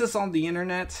consensus on the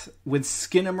internet with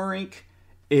Skinamarink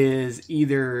is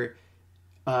either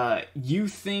you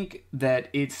think that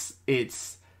it's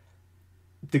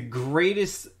the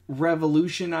greatest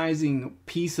revolutionizing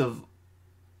piece of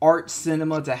art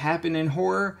cinema to happen in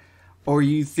horror, or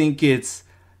you think it's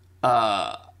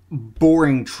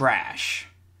boring trash.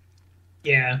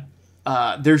 Yeah.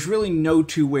 There's really no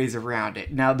two ways around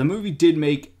it. Now, the movie did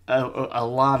make a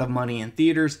lot of money in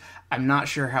theaters. I'm not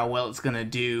sure how well it's going to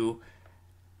do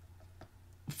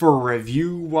for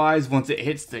review-wise once it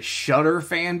hits the Shudder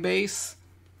fan base.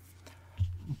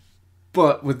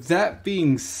 But with that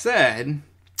being said,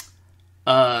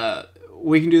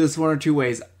 we can do this one or two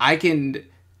ways. I can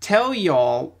tell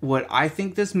y'all what I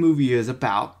think this movie is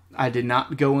about. I did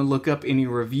not go and look up any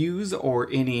reviews or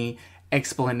any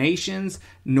explanations,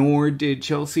 nor did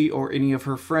Chelsea or any of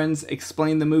her friends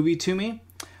explain the movie to me.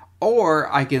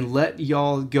 Or I can let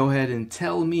y'all go ahead and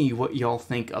tell me what y'all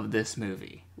think of this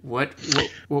movie. What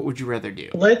would you rather do?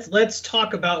 Let's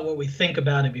talk about what we think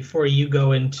about it before you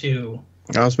go into.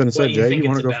 I was going to say, Jay, you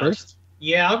want to go first?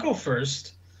 Yeah, I'll go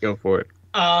first. Go for it.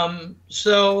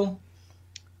 So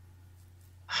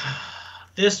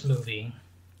this movie,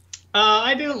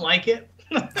 I didn't like it.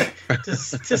 to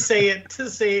say it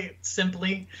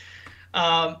simply,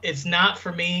 it's not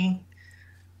for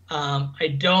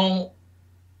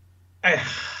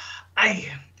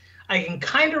I I can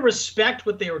kind of respect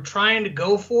what they were trying to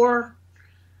go for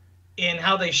in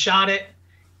how they shot it,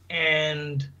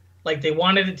 and like they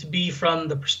wanted it to be from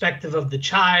the perspective of the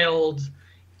child,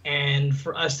 and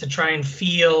for us to try and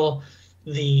feel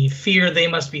the fear they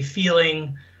must be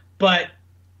feeling. But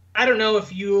I don't know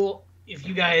if you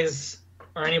guys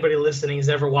or anybody listening has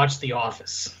ever watched The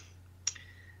Office.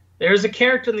 There's a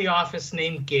character in The Office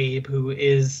named Gabe who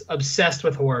is obsessed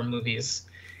with horror movies.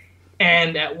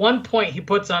 And at one point he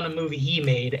puts on a movie he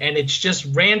made, and it's just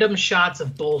random shots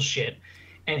of bullshit.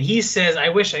 And he says, I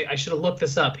wish I should have looked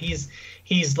this up.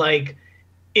 He's like,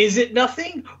 is it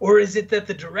nothing? Or is it that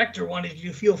the director wanted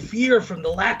you to feel fear from the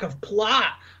lack of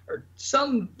plot? Or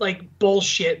some like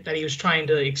bullshit that he was trying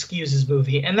to excuse his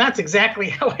movie. And that's exactly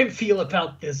how I feel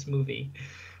about this movie.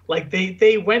 Like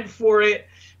they went for it.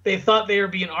 They thought they were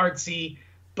being artsy,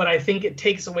 but I think it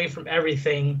takes away from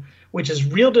everything, which is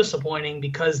real disappointing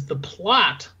because the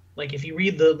plot, like if you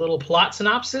read the little plot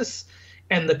synopsis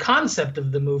and the concept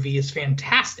of the movie is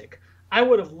fantastic. I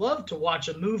would have loved to watch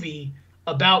a movie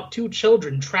about two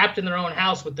children trapped in their own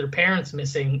house with their parents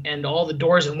missing and all the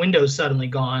doors and windows suddenly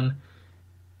gone,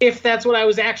 if that's what I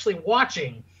was actually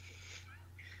watching.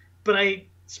 But I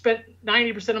spent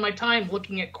 90% of my time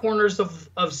looking at corners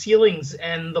of ceilings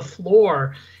and the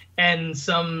floor and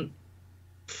some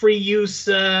free use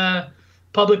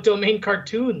public domain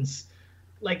cartoons.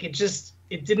 Like it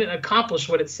didn't accomplish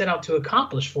what it set out to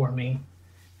accomplish for me.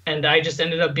 And I just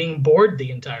ended up being bored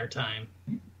the entire time.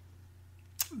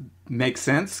 Makes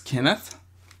sense. Kenneth?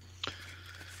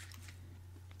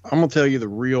 I'm going to tell you the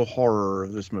real horror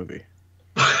of this movie.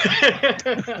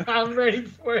 I'm ready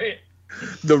for it.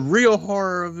 The real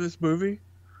horror of this movie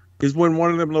is when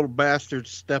one of them little bastards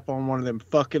step on one of them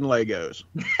fucking Legos.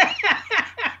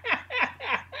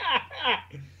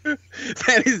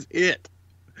 That is it.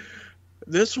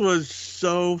 This was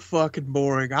so fucking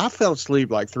boring. I fell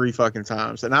asleep like 3 fucking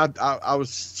times, and I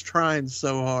was trying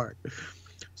so hard.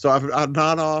 So I'd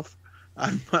nod off,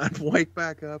 I'd wake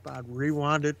back up, I'd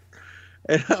rewind it,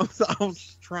 and I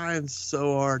was trying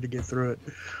so hard to get through it.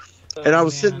 And I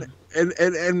was sitting,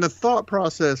 and the thought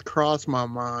process crossed my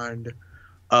mind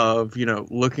of,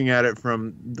 looking at it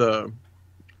from the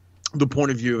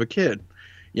point of view of a kid,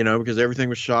 because everything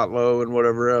was shot low and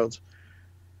whatever else.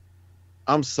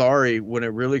 I'm sorry, when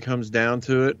it really comes down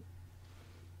to it,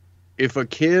 if a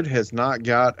kid has not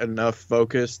got enough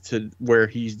focus to where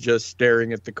he's just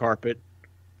staring at the carpet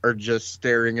or just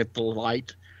staring at the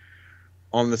light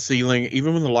on the ceiling,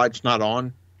 even when the light's not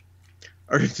on,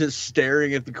 or just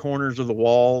staring at the corners of the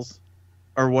walls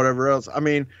or whatever else. I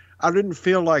mean, I didn't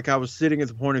feel like I was sitting at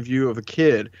the point of view of a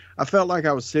kid. I felt like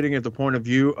I was sitting at the point of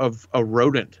view of a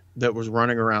rodent that was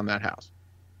running around that house.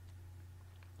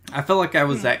 I felt like I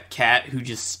was that cat who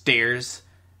just stares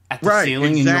at the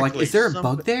ceiling and you're like, is there a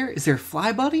bug there? Is there a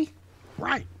fly buddy?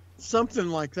 Right. Something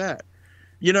like that.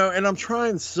 And I'm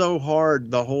trying so hard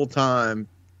the whole time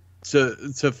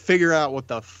to figure out what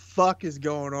the fuck is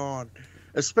going on,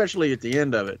 especially at the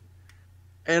end of it.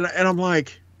 And I'm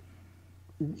like,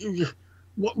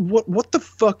 what the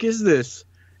fuck is this?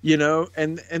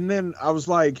 And then I was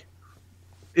like,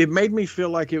 it made me feel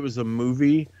like it was a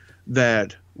movie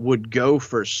that would go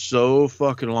for so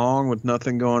fucking long with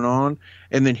nothing going on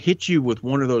and then hit you with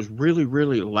one of those really,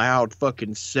 really loud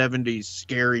fucking 70s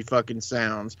scary fucking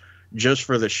sounds just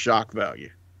for the shock value.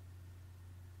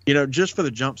 Just for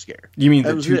the jump scare. You mean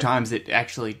the 2 times it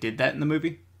actually did that in the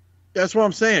movie? That's what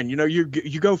I'm saying. You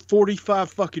go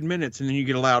 45 fucking minutes and then you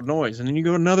get a loud noise, and then you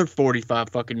go another 45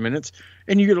 fucking minutes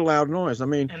and you get a loud noise. I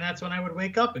mean, and that's when I would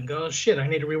wake up and go, oh, shit, I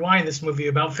need to rewind this movie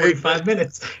about 45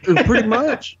 minutes. pretty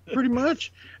much.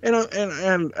 And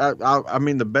I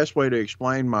mean, the best way to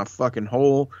explain my fucking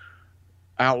whole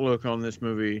outlook on this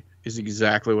movie is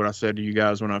exactly what I said to you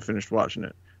guys when I finished watching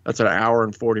it. That's an hour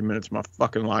and 40 minutes of my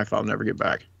fucking life I'll never get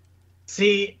back.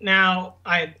 See, now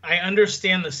I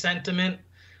understand the sentiment,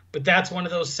 but that's one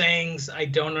of those sayings I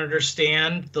don't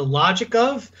understand the logic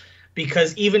of,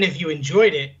 because even if you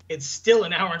enjoyed it, it's still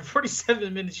an hour and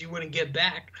 47 minutes you wouldn't get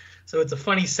back. So it's a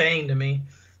funny saying to me.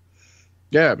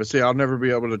 Yeah, but see, I'll never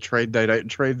be able to trade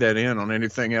that in on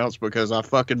anything else because I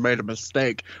fucking made a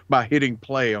mistake by hitting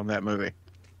play on that movie.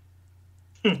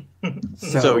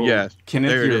 So yes,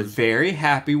 Kenneth, you're very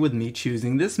happy with me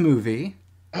choosing this movie.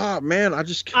 Oh man,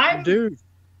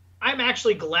 I'm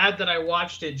actually glad that I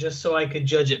watched it just so I could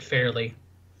judge it fairly.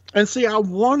 And see, I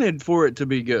wanted for it to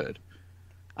be good.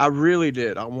 I really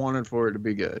did. I wanted for it to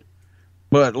be good.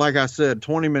 But like I said,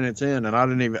 20 minutes in, and I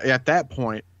didn't even, at that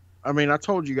point, I mean, I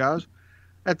told you guys,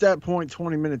 at that point,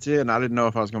 20 minutes in, I didn't know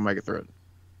if I was going to make it through it.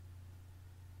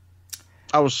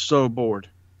 I was so bored.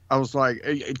 I was like,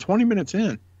 20 minutes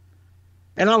in.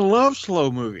 And I love slow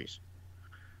movies.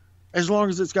 As long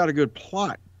as it's got a good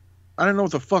plot. I didn't know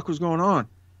what the fuck was going on.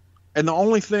 And the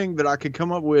only thing that I could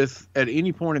come up with at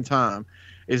any point in time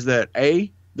is that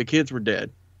A, the kids were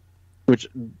dead. Which,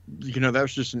 that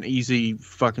was just an easy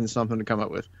fucking something to come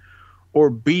up with. Or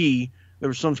B, there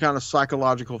was some kind of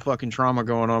psychological fucking trauma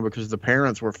going on because the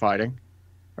parents were fighting.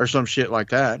 Or some shit like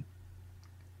that.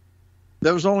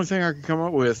 That was the only thing I could come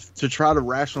up with to try to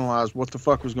rationalize what the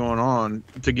fuck was going on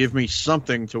to give me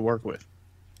something to work with.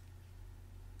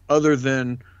 Other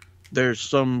than there's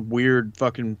some weird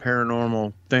fucking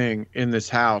paranormal thing in this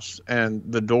house and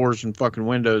the doors and fucking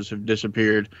windows have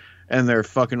disappeared and they're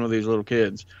fucking with these little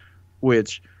kids.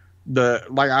 Which,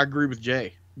 I agree with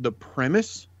Jay. The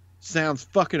premise sounds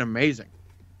fucking amazing.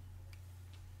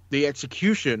 The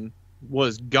execution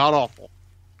was god-awful.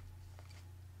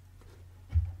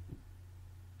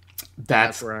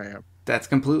 That's where I am. That's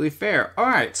completely fair. All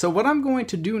right, so what I'm going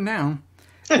to do now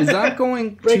is I'm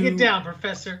going to... Break it down,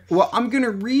 Professor. Well, I'm going to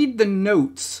read the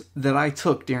notes that I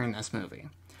took during this movie.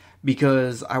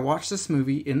 Because I watched this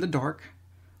movie in the dark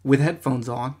with headphones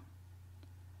on.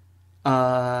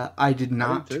 I did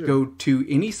not go to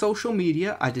any social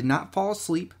media. I did not fall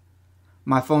asleep.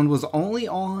 My phone was only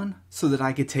on so that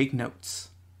I could take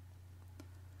notes.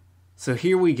 So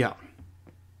here we go.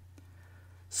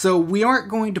 So we aren't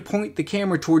going to point the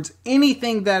camera towards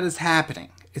anything that is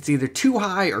happening. It's either too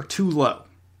high or too low.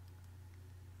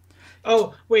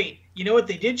 Oh, wait. You know what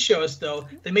they did show us, though?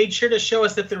 They made sure to show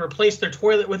us that they replaced their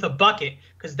toilet with a bucket,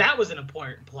 because that was an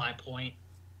important plot point.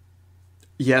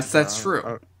 Yes, that's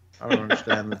true. I don't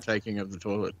understand the taking of the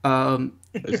toilet.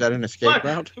 Is that an escape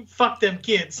route? Fuck them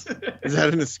kids. Is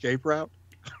that an escape route?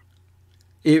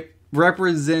 It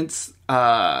represents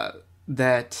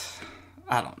that...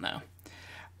 I don't know.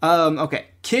 Okay.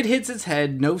 Kid hits his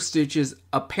head, no stitches,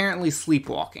 apparently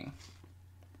sleepwalking.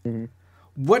 Mm-hmm.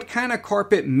 What kind of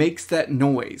carpet makes that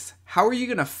noise? How are you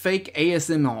going to fake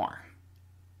ASMR?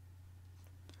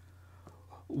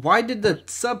 Why did the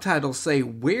subtitle say,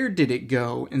 where did it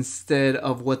go, instead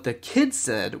of what the kid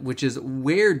said, which is,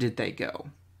 where did they go?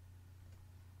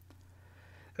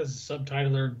 Because the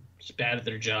subtitler is bad at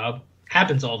their job.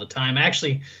 Happens all the time. I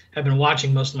actually have been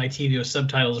watching most of my TV with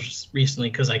subtitles recently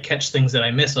because I catch things that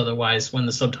I miss otherwise when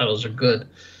the subtitles are good.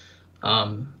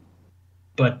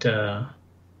 But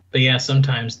yeah,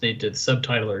 sometimes the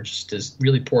subtitler just is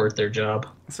really poor at their job.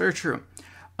 That's very true.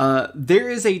 There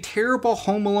is a terrible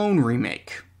Home Alone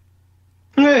remake.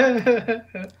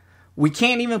 We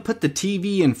can't even put the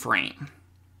TV in frame.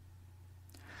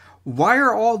 Why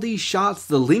are all these shots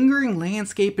the lingering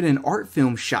landscape in an art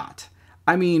film shot?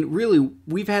 I mean, really,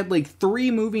 we've had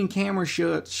 3 moving camera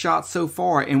shots so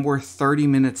far, and we're 30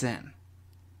 minutes in.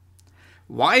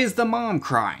 Why is the mom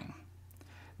crying?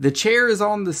 The chair is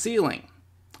on the ceiling.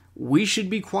 We should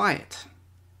be quiet.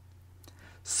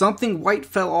 Something white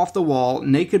fell off the wall,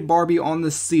 naked Barbie on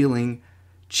the ceiling,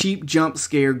 cheap jump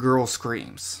scare, girl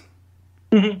screams.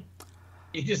 You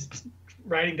just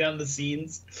writing down the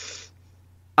scenes?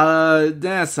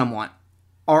 That's somewhat.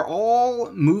 Are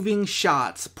all moving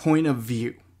shots point of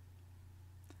view?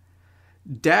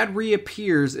 Dad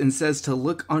reappears and says to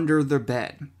look under the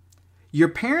bed. Your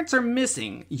parents are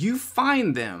missing. You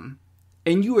find them,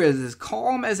 and you are as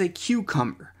calm as a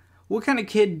cucumber. What kind of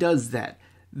kid does that?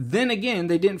 Then again,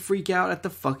 they didn't freak out at the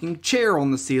fucking chair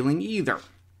on the ceiling either.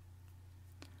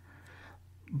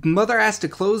 Mother has to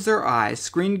close their eyes,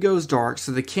 screen goes dark,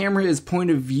 so the camera is point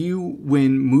of view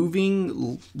when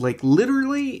moving,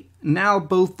 literally. Now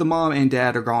both the mom and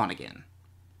dad are gone again.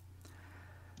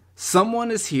 Someone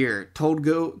is here, told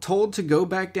to go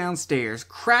back downstairs,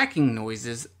 cracking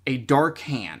noises, a dark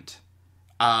hand.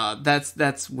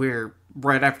 That's where,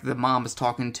 right after the mom is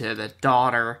talking to the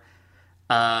daughter,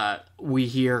 we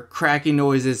hear cracking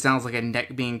noises, sounds like a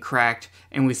neck being cracked,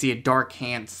 and we see a dark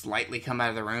hand slightly come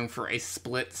out of the room for a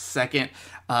split second.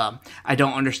 I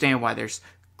don't understand why there's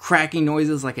cracking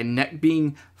noises like a neck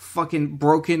being fucking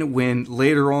broken when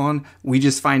later on we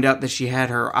just find out that she had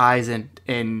her eyes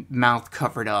and mouth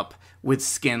covered up with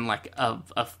skin like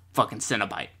a fucking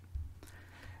Cenobite.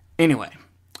 Anyway.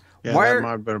 Yeah, that might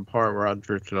have been a part where I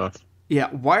drifted off. Yeah,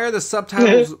 why are the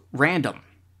subtitles random?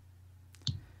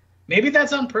 Maybe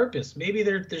that's on purpose. Maybe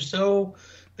they're so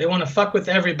they want to fuck with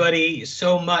everybody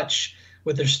so much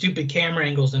with their stupid camera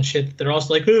angles and shit that they're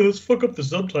also like, oh, let's fuck up the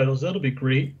subtitles. That'll be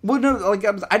great. Well, no,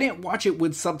 I didn't watch it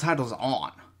with subtitles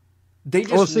on. They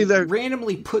just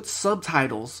randomly put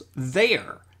subtitles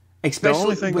there,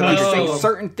 especially when they say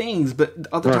certain things, but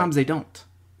other times they don't.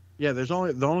 Yeah,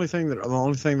 the only thing that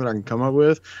I can come up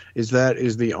with is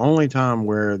the only time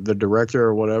where the director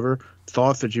or whatever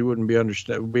thought that you wouldn't be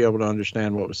able to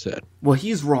understand what was said. Well,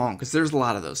 he's wrong, because there's a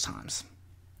lot of those times.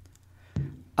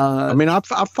 I mean, I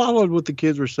followed what the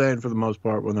kids were saying for the most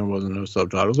part when there wasn't no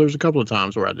subtitles. There was a couple of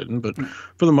times where I didn't, but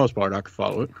for the most part, I could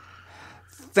follow it.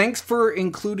 Thanks for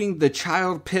including the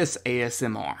child piss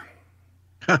ASMR.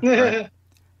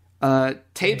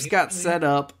 Tapes got set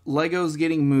up, Legos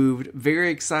getting moved,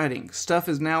 very exciting. Stuff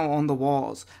is now on the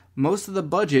walls. Most of the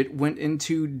budget went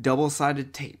into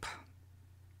double-sided tape.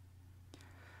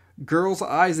 Girl's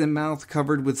eyes and mouth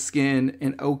covered with skin,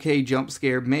 an okay jump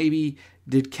scare, maybe.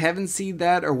 Did Kevin see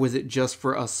that, or was it just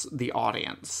for us, the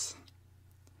audience?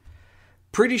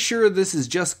 Pretty sure this is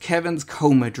just Kevin's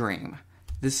coma dream.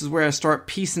 This is where I start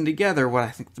piecing together what I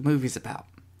think the movie's about.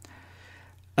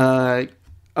 A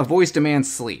voice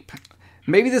demands sleep.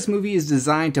 Maybe this movie is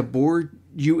designed to bore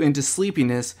you into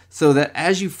sleepiness so that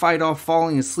as you fight off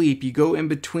falling asleep, you go in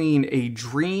between a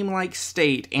dreamlike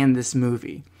state and this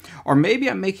movie. Or maybe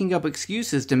I'm making up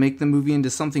excuses to make the movie into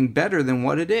something better than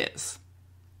what it is.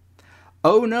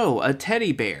 Oh no, a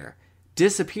teddy bear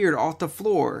disappeared off the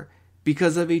floor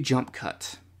because of a jump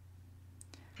cut.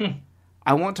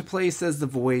 I want to play, says the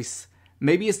voice.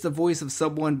 Maybe it's the voice of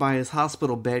someone by his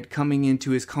hospital bed coming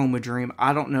into his coma dream.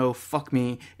 I don't know. Fuck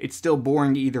me. It's still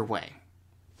boring either way.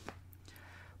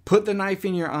 Put the knife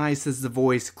in your eye, says the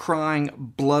voice,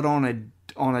 crying blood on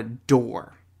a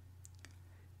door.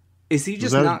 Is he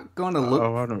just not going to look?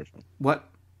 Oh, I know. What?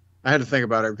 I had to think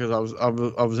about it because I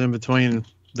was in between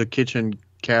the kitchen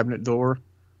cabinet door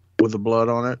with the blood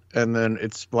on it, and then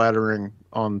it's splattering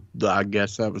on I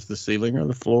guess that was the ceiling or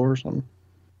the floor or something.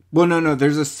 Well, no.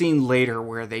 There's a scene later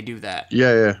where they do that.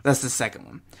 Yeah. That's the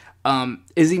second one.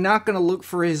 Is he not going to look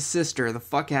for his sister? The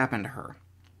fuck happened to her?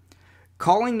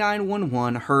 Calling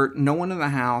 911 hurt. No one in the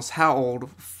house. How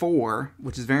old? 4,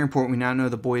 which is very important. We now know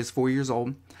the boy is 4 years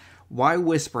old. Why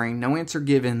whispering? No answer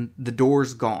given. The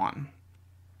door's gone.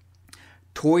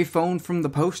 Toy phone from the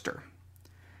poster.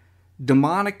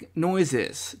 Demonic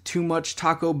noises. Too much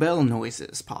Taco Bell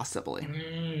noises, possibly.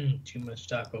 Too much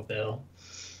Taco Bell.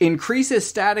 Increases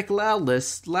static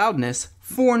loudness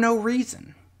for no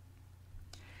reason.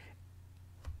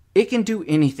 It can do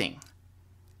anything.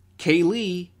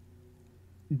 Kaylee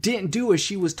didn't do as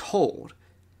she was told.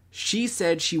 She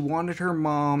said she wanted her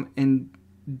mom and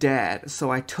dad, so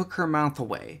I took her mouth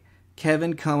away.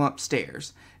 Kevin, come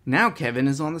upstairs. Now Kevin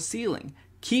is on the ceiling.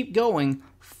 Keep going.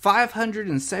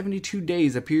 572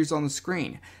 days appears on the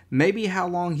screen. Maybe how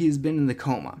long he has been in the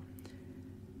coma.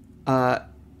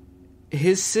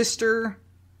 His sister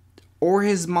or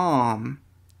his mom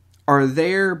are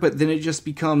there, but then it just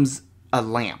becomes a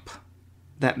lamp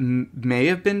that may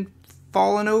have been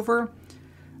fallen over.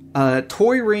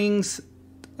 Toy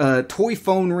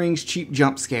phone rings, cheap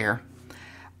jump scare.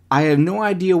 I have no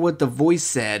idea what the voice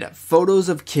said. Photos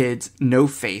of kids, no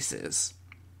faces.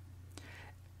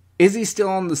 Is he still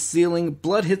on the ceiling?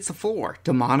 Blood hits the floor.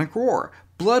 Demonic roar.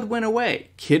 Blood went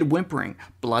away. Kid whimpering.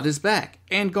 Blood is back.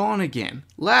 And gone again.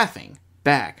 Laughing.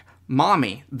 Back.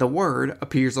 Mommy, the word,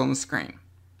 appears on the screen.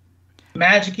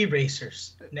 Magic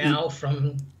erasers. Now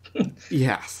from...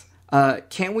 Yes.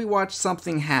 Can't we watch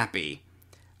something happy?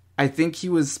 I think he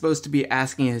was supposed to be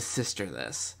asking his sister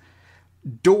this.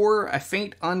 Door, a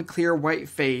faint, unclear white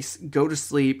face. Go to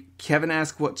sleep. Kevin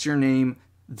asks, what's your name?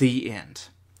 The end.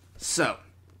 So,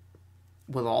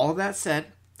 with all of that said,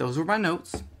 those were my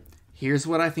notes. Here's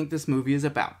what I think this movie is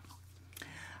about.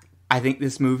 I think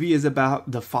this movie is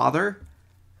about the father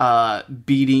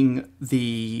beating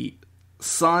the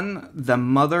son, the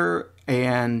mother,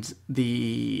 and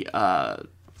the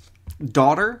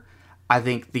daughter. I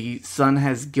think the son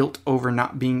has guilt over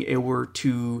not being able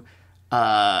to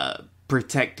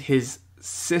protect his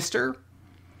sister.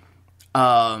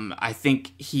 I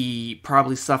think he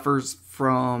probably suffers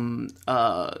from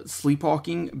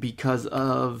sleepwalking because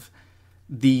of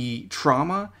the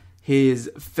trauma.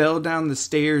 His fell down the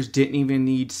stairs, didn't even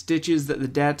need stitches that the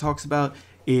dad talks about.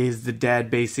 Is the dad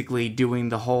basically doing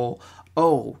the whole,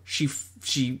 oh, she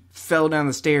fell down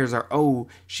the stairs, or oh,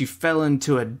 she fell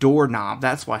into a doorknob,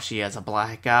 that's why she has a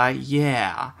black eye?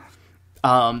 Yeah.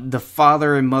 The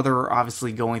father and mother are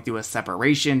obviously going through a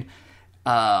separation.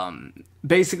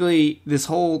 Basically, this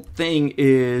whole thing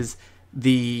is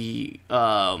the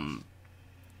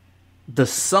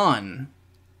son,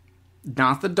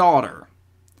 not the daughter,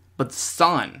 but the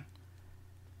son,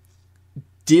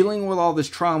 dealing with all this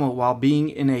trauma while being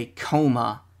in a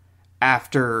coma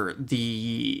after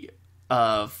the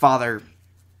father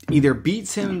either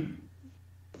beats him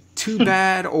too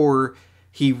bad or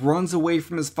he runs away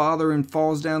from his father and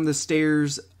falls down the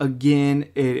stairs again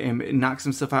and knocks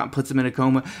himself out and puts him in a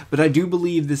coma. But I do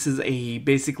believe this is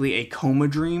basically a coma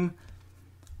dream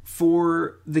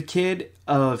for the kid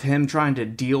of him trying to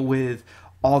deal with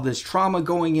all this trauma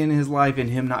going in his life and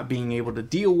him not being able to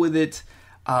deal with it.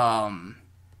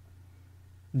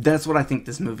 That's what I think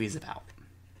this movie is about.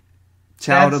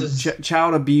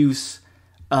 Child abuse,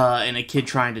 and a kid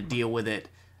trying to deal with it.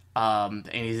 And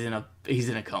he's in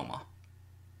a coma.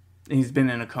 And he's been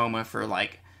in a coma for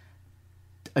like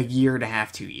a year and a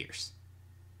half, 2 years.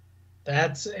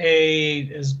 That's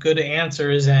as good an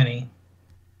answer as any.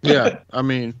 Yeah, I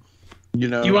mean, you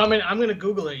know. You want me? I'm going to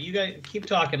Google it. You guys keep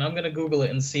talking. I'm going to Google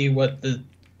it and see what the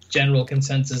general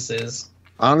consensus is.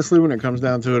 Honestly, when it comes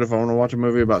down to it, if I want to watch a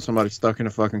movie about somebody stuck in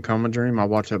a fucking coma dream, I'll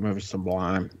watch that movie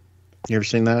Sublime. You ever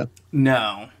seen that?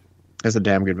 No. It's a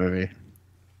damn good movie.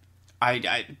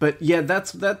 But yeah,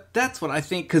 that's what I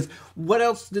think. Because what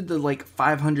else did the like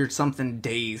 500 something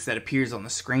days that appears on the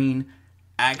screen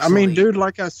actually? I mean, dude,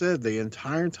 like I said, the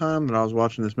entire time that I was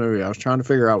watching this movie, I was trying to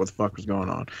figure out what the fuck was going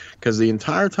on. Because the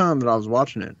entire time that I was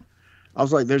watching it, I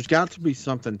was like, there's got to be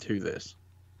something to this.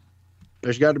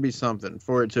 There's got to be something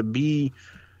for it to be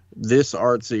this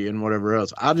artsy and whatever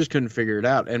else. I just couldn't figure it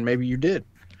out. And maybe you did.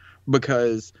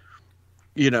 Because,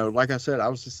 you know, like I said, I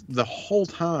was just, the whole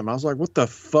time, I was like, what the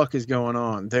fuck is going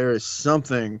on? There is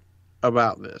something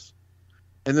about this.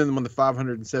 And then when the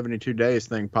 572 days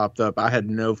thing popped up, I had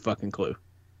no fucking clue.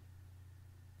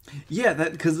 Yeah,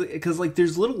 that because like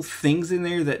there's little things in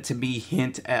there that to me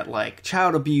hint at like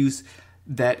child abuse,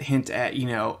 that hint at, you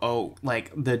know, oh,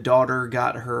 like the daughter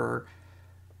got her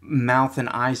mouth and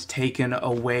eyes taken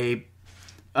away,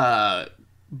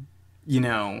 you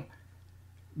know,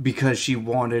 because she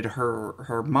wanted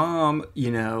her mom,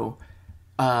 you know.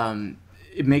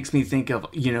 It makes me think of,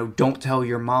 you know, don't tell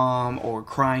your mom, or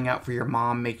crying out for your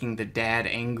mom, making the dad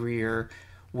angrier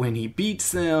when he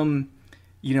beats them,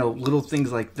 you know, little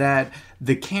things like that.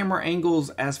 The camera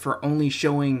angles, as for only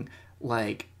showing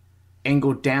like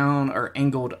angled down or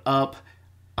angled up,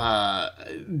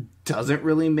 doesn't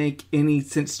really make any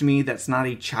sense to me. That's not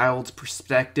a child's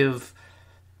perspective.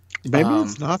 Maybe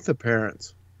it's not the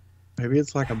parents. Maybe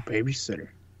it's like a babysitter.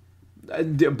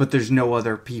 But there's no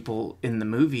other people in the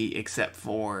movie except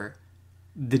for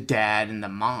the dad and the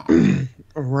mom.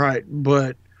 Right,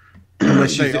 but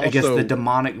unless I guess the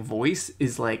demonic voice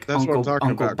is like Uncle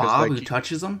Bob who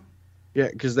touches them. Yeah,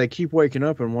 because they keep waking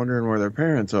up and wondering where their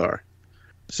parents are.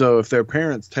 So if their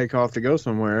parents take off to go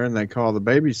somewhere and they call the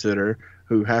babysitter,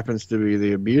 who happens to be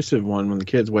the abusive one, when the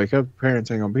kids wake up, the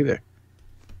parents ain't gonna be there.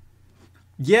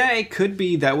 Yeah, it could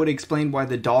be. That would explain why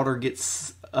the daughter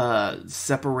gets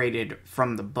separated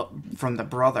from the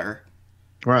brother.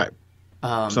 Right.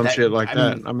 Some shit like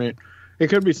that. I mean, it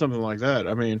could be something like that.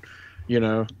 I mean, you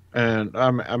know, and I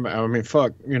mean,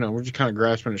 fuck, you know, we're just kind of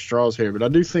grasping at straws here, but I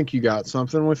do think you got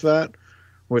something with that,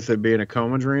 with it being a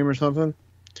coma dream or something.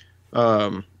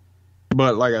 But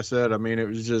like I said, I mean, it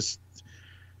was just,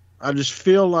 I just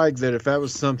feel like that if that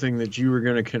was something that you were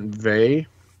going to convey,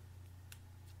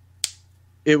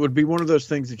 it would be one of those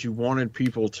things that you wanted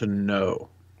people to know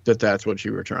that that's what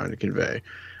you were trying to convey.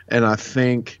 And I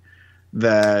think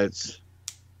that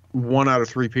 1 out of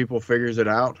 3 people figures it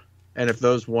out. And if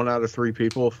those 1 out of 3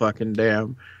 people fucking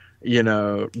damn, you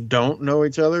know, don't know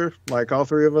each other like all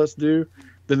 3 of us do,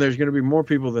 then there's going to be more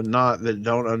people than not that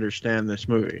don't understand this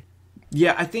movie.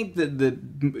 Yeah, I think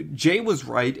that Jay was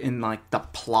right in like the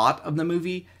plot of the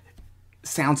movie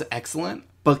sounds excellent,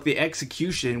 but the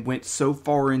execution went so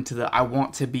far into the I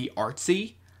want to be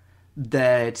artsy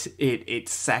that it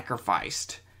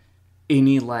sacrificed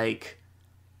any like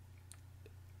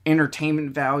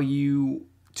entertainment value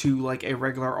to like a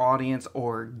regular audience,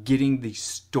 or getting the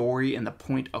story and the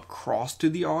point across to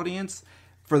the audience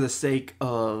for the sake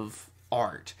of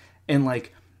art. And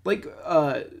like my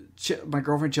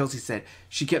girlfriend Chelsea said,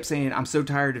 she kept saying, I'm so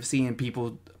tired of seeing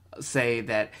people say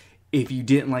that if you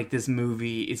didn't like this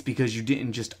movie, it's because you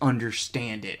didn't just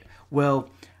understand it.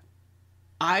 Well,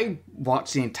 I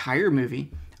watched the entire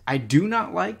movie. I do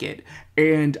not like it.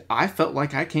 And I felt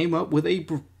like I came up with a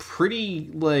pretty,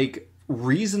 like,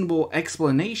 reasonable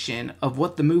explanation of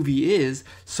what the movie is.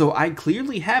 So I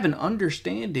clearly have an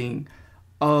understanding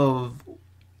of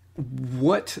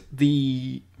what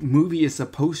the movie is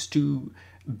supposed to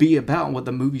be about, what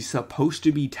the movie's supposed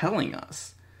to be telling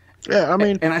us. Yeah, I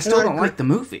mean, and I still don't like the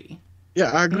movie.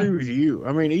 Yeah, I agree with you.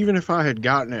 I mean, even if I had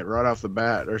gotten it right off the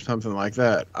bat or something like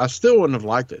that, I still wouldn't have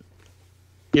liked it.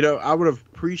 You know, I would have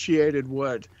appreciated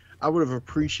what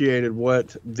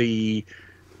the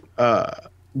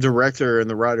director and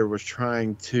the writer was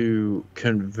trying to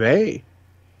convey,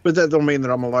 but that don't mean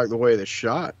that I'm gonna like the way it's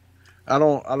shot.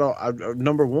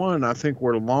 Number one, I think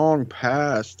we're long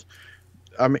past.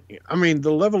 I mean,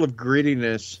 the level of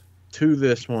grittiness to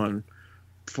this one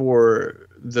for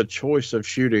the choice of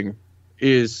shooting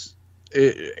is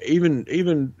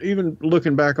even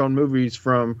looking back on movies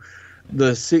from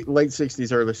the late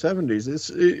 60s, early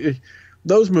 70s,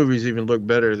 those movies even look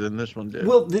better than this one did.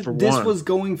 Well, this was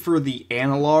going for the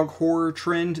analog horror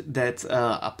trend that's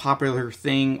a popular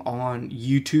thing on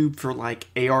YouTube for like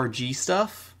ARG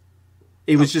stuff.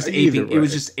 It was just aping. It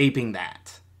was just aping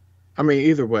that. I mean,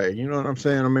 either way, you know what I'm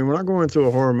saying? I mean, when I go into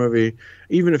a horror movie,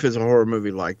 even if it's a horror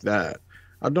movie like that,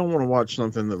 I don't want to watch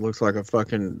something that looks like a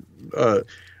fucking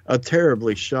a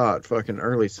terribly shot fucking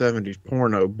early 70s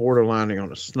porno borderlining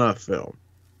on a snuff film.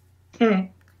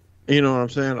 You know what I'm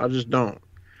saying? I just don't.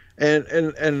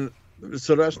 And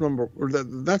so that's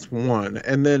that's one.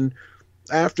 And then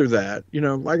after that, you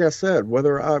know, like I said,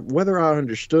 whether I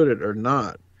understood it or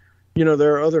not, you know,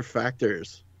 there are other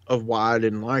factors of why I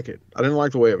didn't like it. I didn't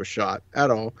like the way it was shot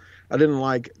at all. I didn't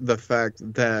like the fact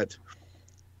that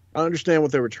I understand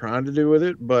what they were trying to do with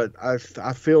it, but I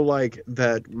feel like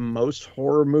that most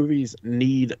horror movies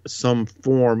need some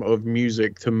form of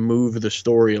music to move the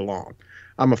story along.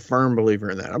 I'm a firm believer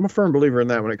in that. I'm a firm believer in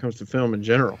that when it comes to film in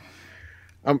general.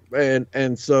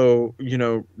 And so, you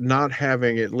know, not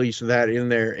having at least that in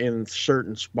there in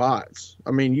certain spots.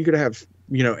 I mean, you could have,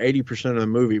 you know, 80% of the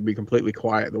movie be completely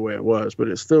quiet the way it was, but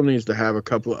it still needs to have a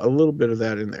little bit of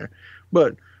that in there.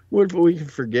 But we can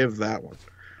forgive that one.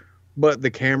 But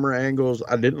the camera angles,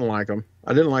 I didn't like them.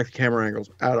 I didn't like the camera angles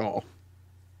at all.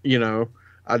 You know,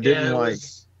 I didn't like.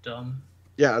 Was dumb.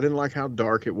 Yeah, I didn't like how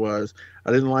dark it was.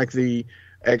 I didn't like the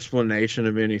explanation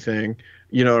of anything.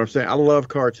 You know what I'm saying? I love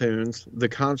cartoons. The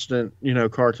constant, you know,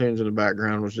 cartoons in the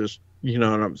background was just, you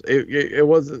know, it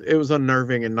was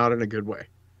unnerving and not in a good way.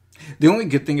 The only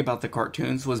good thing about the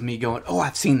cartoons was me going, "Oh,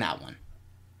 I've seen that one."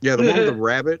 Yeah, the one with the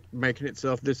rabbit making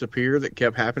itself disappear that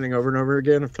kept happening over and over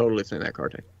again. I've totally seen that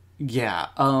cartoon. Yeah.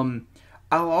 I'll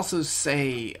also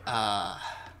say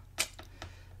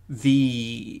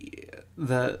the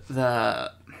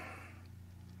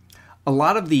a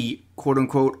lot of the quote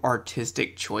unquote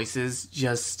artistic choices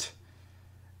just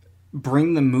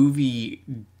bring the movie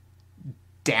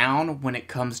down when it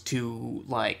comes to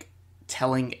like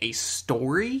telling a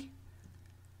story.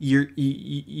 You're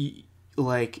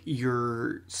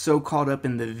so caught up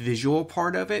in the visual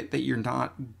part of it that you're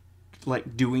not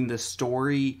like doing the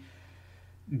story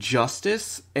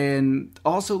justice. And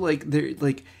also like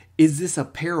is this a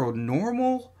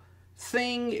paranormal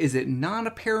thing? Is it not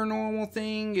a paranormal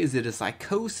thing? Is it a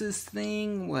psychosis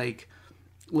thing? Like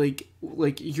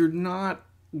you're not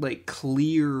like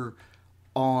clear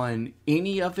on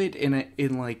any of it,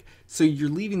 and like so you're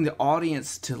leaving the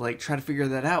audience to like try to figure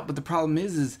that out. But the problem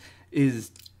is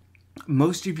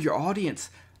most of your audience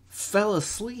fell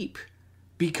asleep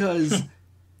because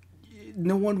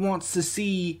no one wants to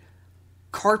see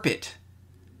carpet.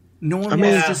 No one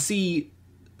wants to see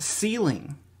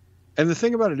ceiling. And the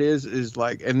thing about it is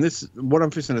like, and this, what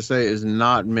I'm fixing to say is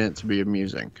not meant to be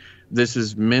amusing. This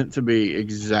is meant to be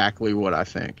exactly what I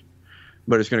think,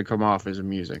 but it's going to come off as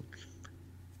amusing.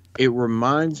 It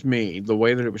reminds me, the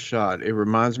way that it was shot, it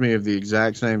reminds me of the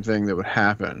exact same thing that would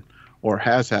happen, or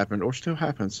has happened, or still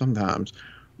happens sometimes,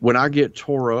 when I get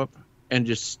tore up and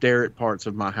just stare at parts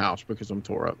of my house because I'm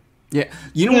tore up. Yeah,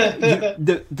 you know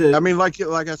what? I mean, like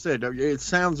I said, it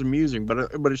sounds amusing, but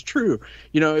it's true.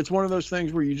 You know, it's one of those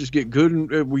things where you just get good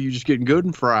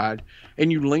and fried,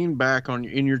 and you lean back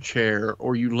in your chair,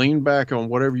 or you lean back on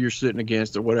whatever you're sitting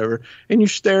against or whatever, and you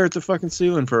stare at the fucking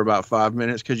ceiling for about 5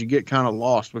 minutes because you get kind of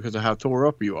lost because of how tore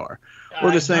up you are.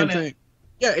 Or the same thing.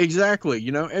 Yeah, exactly.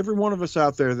 You know, every one of us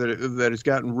out there that has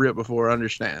gotten ripped before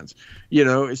understands. You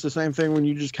know, it's the same thing when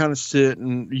you just kind of sit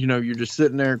and, you know, you're just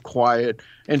sitting there quiet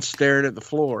and staring at the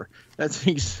floor. That's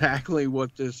exactly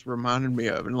what this reminded me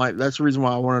of. And, like, that's the reason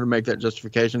why I wanted to make that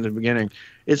justification at the beginning.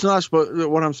 It's not supposed,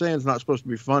 what I'm saying is not supposed to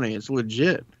be funny. It's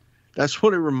legit. That's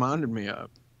what it reminded me of.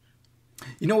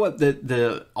 You know what?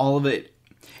 The all of it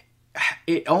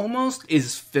almost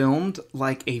is filmed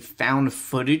like a found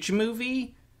footage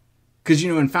movie. Because,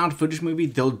 you know, in found footage movie,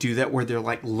 they'll do that where they're,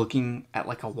 like, looking at,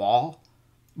 like, a wall.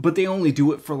 But they only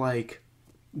do it for, like,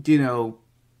 you know,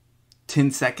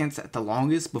 10 seconds at the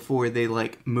longest before they,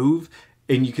 like, move.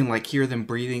 And you can, like, hear them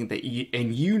breathing.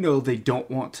 And you know they don't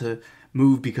want to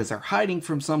move because they're hiding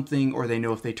from something. Or they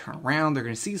know if they turn around, they're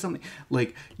going to see something.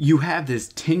 Like, you have this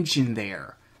tension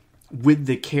there with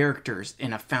the characters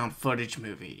in a found footage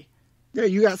movie. Yeah,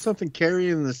 you got something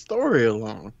carrying the story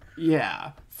along.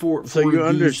 Yeah. So you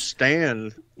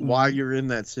understand why you're in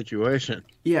that situation.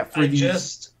 Yeah, I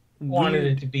just wanted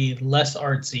it to be less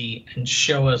artsy and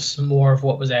show us more of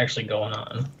what was actually going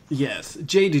on. Yes.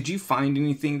 Jay, did you find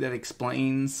anything that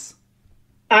explains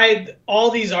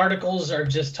All these articles are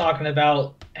just talking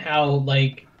about how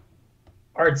like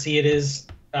artsy it is.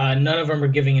 None of them are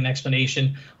giving an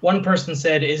explanation. One person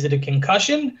said, "Is it a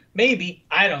concussion? Maybe.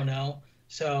 I don't know."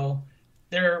 So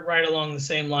they're right along the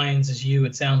same lines as you.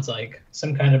 It sounds like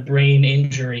some kind of brain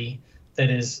injury that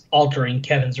is altering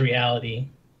Kevin's reality.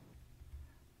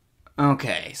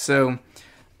 Okay, so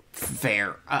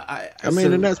fair. I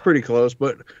mean, and that's pretty close,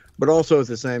 but also at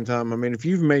the same time, I mean, if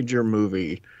you've made your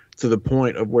movie to the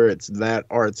point of where it's that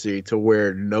artsy to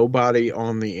where nobody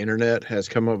on the internet has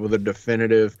come up with a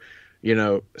definitive,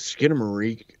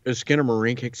 Skinamarink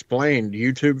explained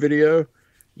YouTube video,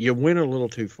 you went a little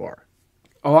too far.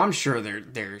 Oh, I'm sure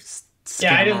there's.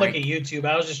 Yeah, I didn't look at YouTube.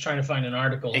 I was just trying to find an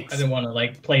article. I didn't want to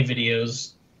like play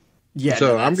videos. Yeah.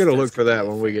 So I'm going to look for that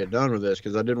when we get done with this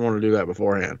because I didn't want to do that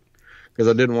beforehand because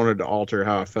I didn't want it to alter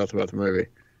how I felt about the movie.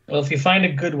 Well, if you find a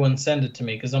good one, send it to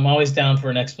me because I'm always down for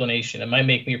an explanation. It might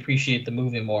make me appreciate the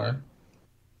movie more.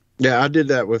 Yeah, I did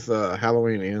that with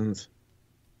Halloween Ends.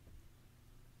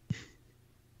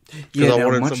 Yeah,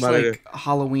 no, much like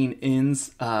Halloween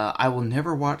Ends, I will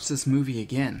never watch this movie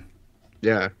again.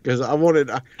 Yeah, because I'll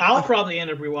probably end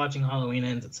up rewatching Halloween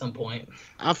Ends at some point.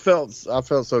 I felt so.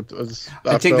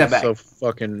 I take that back. So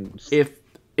fucking.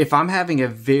 If I'm having a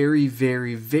very,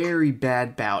 very, very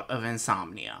bad bout of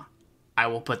insomnia, I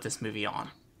will put this movie on.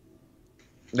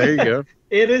 There you go.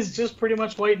 It is just pretty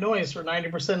much white noise for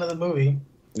 90% of the movie.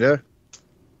 Yeah.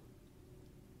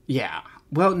 Yeah.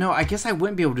 Well, no, I guess I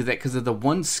wouldn't be able to do that because of the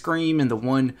one scream and the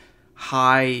one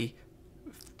high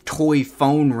toy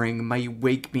phone ring might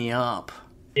wake me up.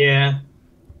 Yeah.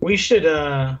 We should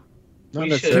Can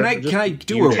I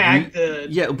do a tag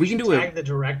we can tag the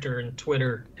director in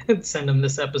Twitter and send him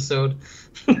this episode.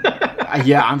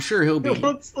 Yeah, I'm sure he'll be.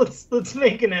 Let's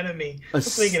make an enemy.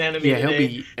 Let's make an enemy. Yeah, today.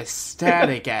 He'll be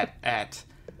ecstatic at.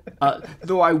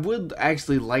 Though I would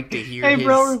actually like to hear. Hey,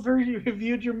 bro,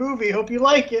 reviewed your movie. Hope you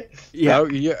like it. Yeah,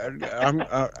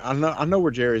 I know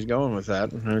where Jerry's going with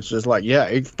that. And it's just like,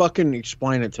 fucking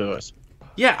explain it to us.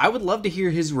 Yeah, I would love to hear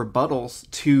his rebuttals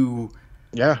to.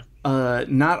 Yeah.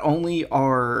 Not only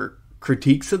our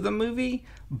critiques of the movie,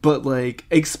 but like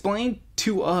explain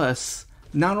to us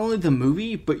not only the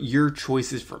movie, but your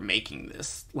choices for making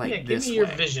this. Like, give me your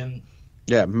vision.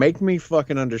 Yeah, make me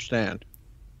fucking understand.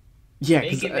 Yeah,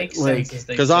 make it make sense.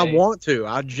 Because I want to.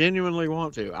 I genuinely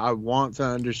want to. I want to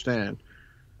understand.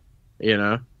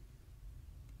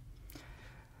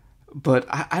 But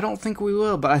I don't think we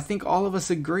will. But I think all of us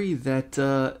agree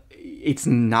that it's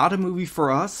not a movie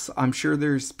for us. I'm sure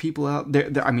there's people out there.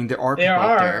 There are people out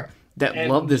there that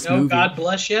love this movie. God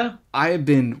bless you. I have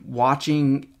been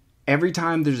watching. Every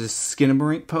time there's a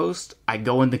Skinamarink post, I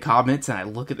go in the comments and I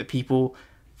look at the people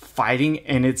fighting,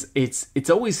 and it's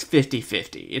always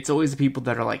 50-50. It's always the people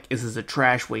that are like, this is a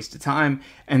trash waste of time,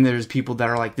 and there's people that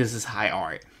are like, this is high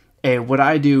art. And what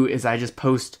I do is I just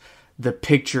post the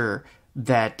picture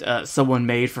that someone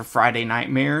made for Friday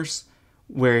Nightmares,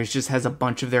 where it just has a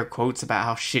bunch of their quotes about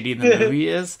how shitty the movie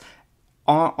is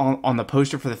on the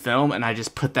poster for the film, and I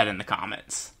just put that in the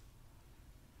comments.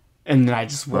 And then I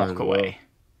just walk away.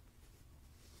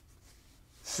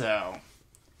 So,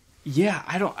 yeah,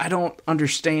 I don't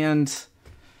understand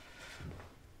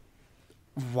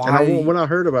why. And when I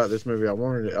heard about this movie, I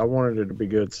wanted it to be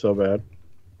good so bad.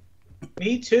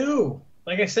 Me too.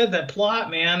 Like I said, that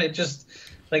plot, man, it just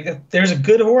like there's a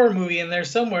good horror movie in there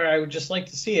somewhere. I would just like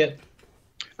to see it.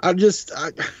 I'm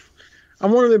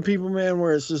one of them people, man,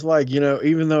 where it's just like,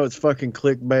 even though it's fucking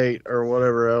clickbait or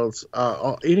whatever else,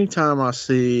 anytime I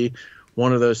see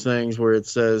one of those things where it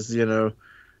says,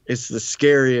 it's the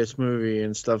scariest movie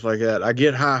and stuff like that, I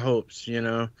get high hopes,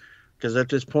 because at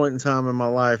this point in time in my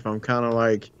life, I'm kind of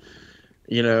like,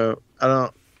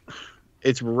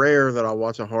 it's rare that I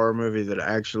watch a horror movie that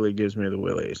actually gives me the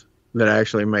willies, that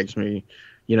actually makes me,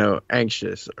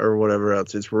 anxious or whatever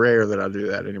else. It's rare that I do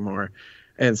that anymore.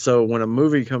 And so when a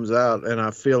movie comes out and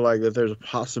I feel like that there's a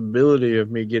possibility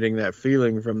of me getting that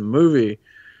feeling from the movie,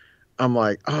 I'm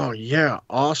like, oh yeah,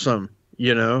 awesome,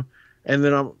 And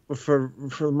then for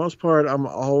the most part, I'm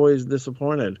always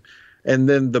disappointed. And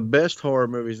then the best horror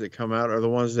movies that come out are the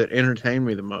ones that entertain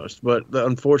me the most. But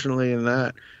unfortunately in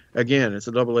that, again, it's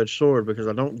a double-edged sword because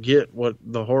I don't get what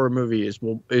the horror movie is.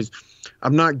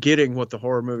 I'm not getting what the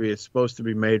horror movie is supposed to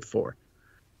be made for.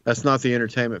 That's not the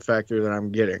entertainment factor that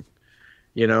I'm getting.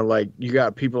 Like you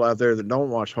got people out there that don't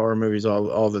watch horror movies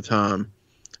all the time,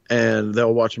 and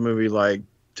they'll watch a movie like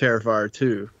Terrifier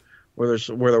 2,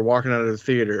 where they're walking out of the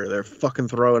theater, they're fucking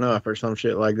throwing up or some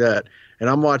shit like that. And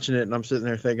I'm watching it and I'm sitting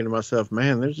there thinking to myself,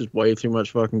 man, there's just way too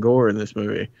much fucking gore in this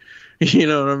movie. You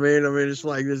know what I mean? I mean, it's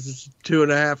like this is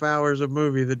 2.5 hours of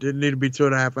movie that didn't need to be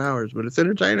 2.5 hours, but it's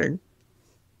entertaining.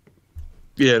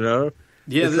 You know?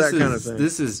 Yeah, it's that kind of thing.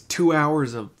 This is 2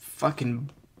 hours of fucking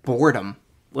boredom.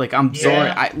 Like, I'm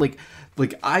sorry.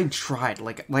 I tried.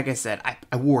 Like I said,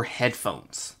 I wore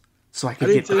headphones so I could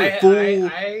get full.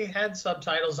 I had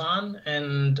subtitles on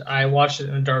and I watched it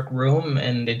in a dark room,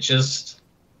 and it just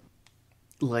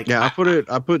I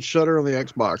put Shutter on the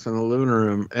Xbox in the living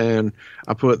room, and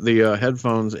I put the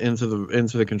headphones into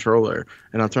the controller,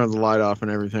 and I turned the light off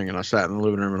and everything, and I sat in the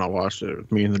living room and I watched it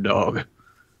with me and the dog.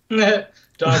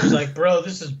 Dog was like, bro,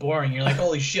 this is boring. You're like,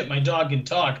 holy shit, my dog can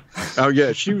talk. Oh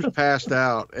yeah, she was passed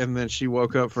out, and then she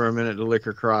woke up for a minute to lick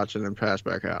her crotch, and then passed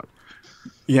back out.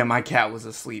 Yeah, my cat was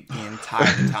asleep the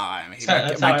entire time.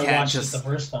 That's how I watched it the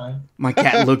first time. My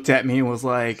cat looked at me and was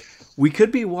like, we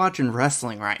could be watching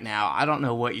wrestling right now. I don't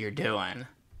know what you're doing.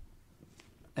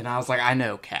 And I was like, I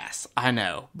know, Cass. I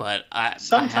know, but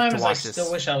sometimes I have to watch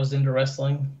still wish I was into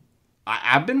wrestling.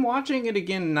 I've been watching it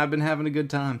again, and I've been having a good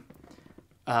time.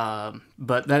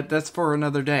 But that's for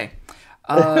another day.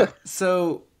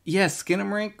 So, yeah,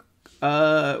 Skinamarink,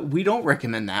 we don't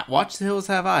recommend that. Watch The Hills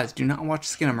Have Eyes. Do not watch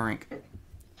Skinamarink.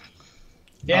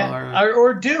 Yeah,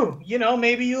 or do. You know,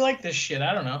 maybe you like this shit.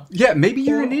 I don't know. Yeah, maybe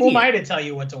you're an idiot. Who am I to tell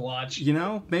you what to watch? You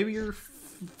know, maybe you're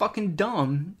fucking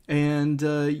dumb, and,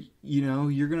 you know,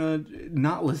 you're gonna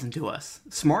not listen to us.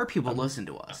 Smart people listen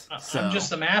to us. I'm just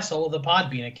some asshole with a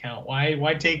Podbean account.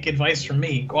 Why take advice from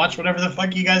me? Watch whatever the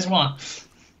fuck you guys want.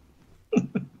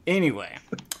 Anyway,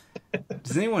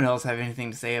 does anyone else have anything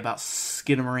to say about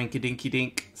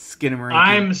Skinamarink-a-dinky-dink? Skinamarink?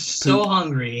 I'm so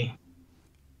hungry.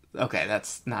 Okay,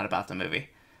 that's not about the movie.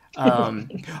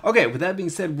 Okay, with that being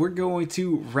said, we're going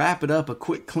to wrap it up, a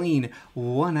quick, clean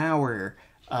 1 hour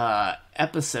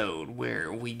episode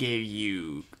where we gave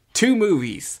you 2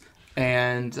 movies,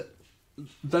 and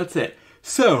that's it.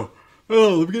 So,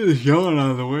 let me get this yawn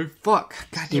out of the way. Fuck.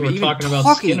 God damn it. We're talking about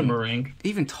Skinamarink.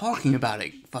 Even talking about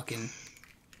it fucking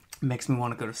makes me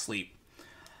want to go to sleep.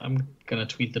 I'm gonna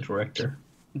tweet the director.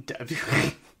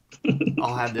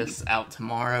 I'll have this out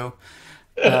tomorrow.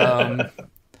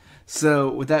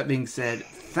 So, with that being said,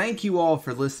 thank you all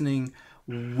for listening.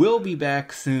 We'll be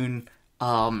back soon.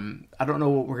 I don't know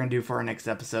what we're going to do for our next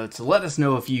episode, so let us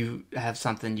know if you have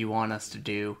something you want us to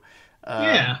do.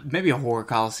 Maybe a horror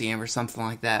coliseum or something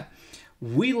like that.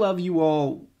 We love you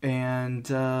all, and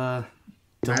don't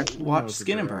watch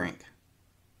Skinamarink.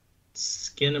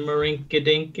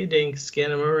 Skinamarink-a-dink-a-dink,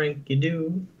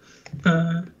 Skinamarink-a-doo.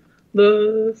 I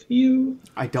love you.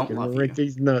 I don't love you.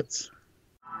 These nuts.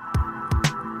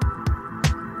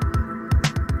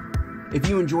 If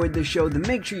you enjoyed this show, then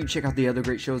make sure you check out the other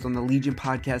great shows on the Legion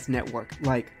Podcast Network,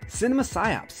 like Cinema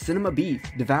Psyops, Cinema Beef,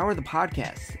 Devour the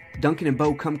Podcast, Duncan and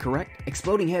Bo Come Correct,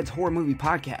 Exploding Heads Horror Movie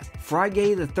Podcast,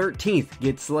 Friday the 13th,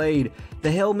 Get Slayed, The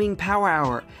Helming Power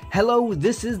Hour, Hello,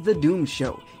 This is the Doom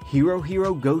Show,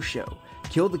 Hero Go Show,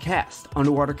 Kill the Cast,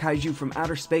 Underwater Kaiju from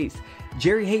Outer Space,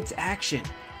 Jerry Hates Action,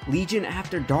 Legion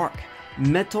After Dark,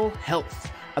 Mental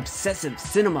Health, Obsessive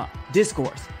Cinema,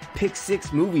 Discourse, Pick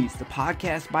 6 Movies, the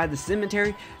podcast by The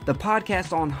Cemetery, the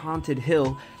podcast on Haunted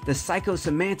Hill, the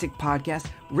Psychosemantic Podcast,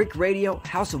 Rick Radio,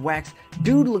 House of Wax,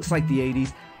 Dude Looks Like the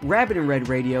 80s, Rabbit and Red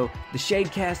Radio, the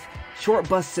Shadecast, Short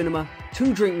Bus Cinema,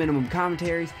 2 Drink Minimum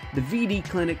Commentaries, the VD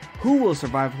Clinic, Who Will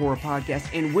Survive Horror Podcast,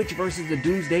 and Witch vs. the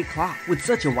Doomsday Clock. With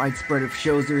such a wide spread of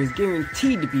shows, there is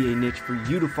guaranteed to be a niche for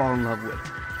you to fall in love with.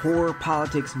 Horror,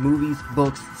 politics, movies,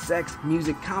 books, sex,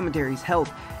 music, commentaries,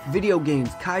 health, video games,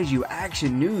 kaiju,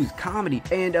 action, news, comedy,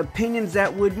 and opinions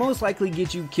that would most likely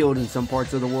get you killed in some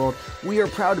parts of the world. We are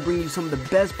proud to bring you some of the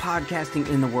best podcasting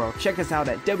in the world. Check us out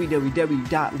at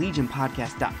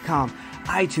www.legionpodcast.com,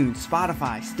 iTunes,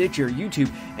 Spotify, Stitcher,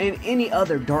 YouTube, and any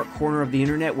other dark corner of the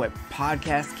internet where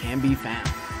podcasts can be found.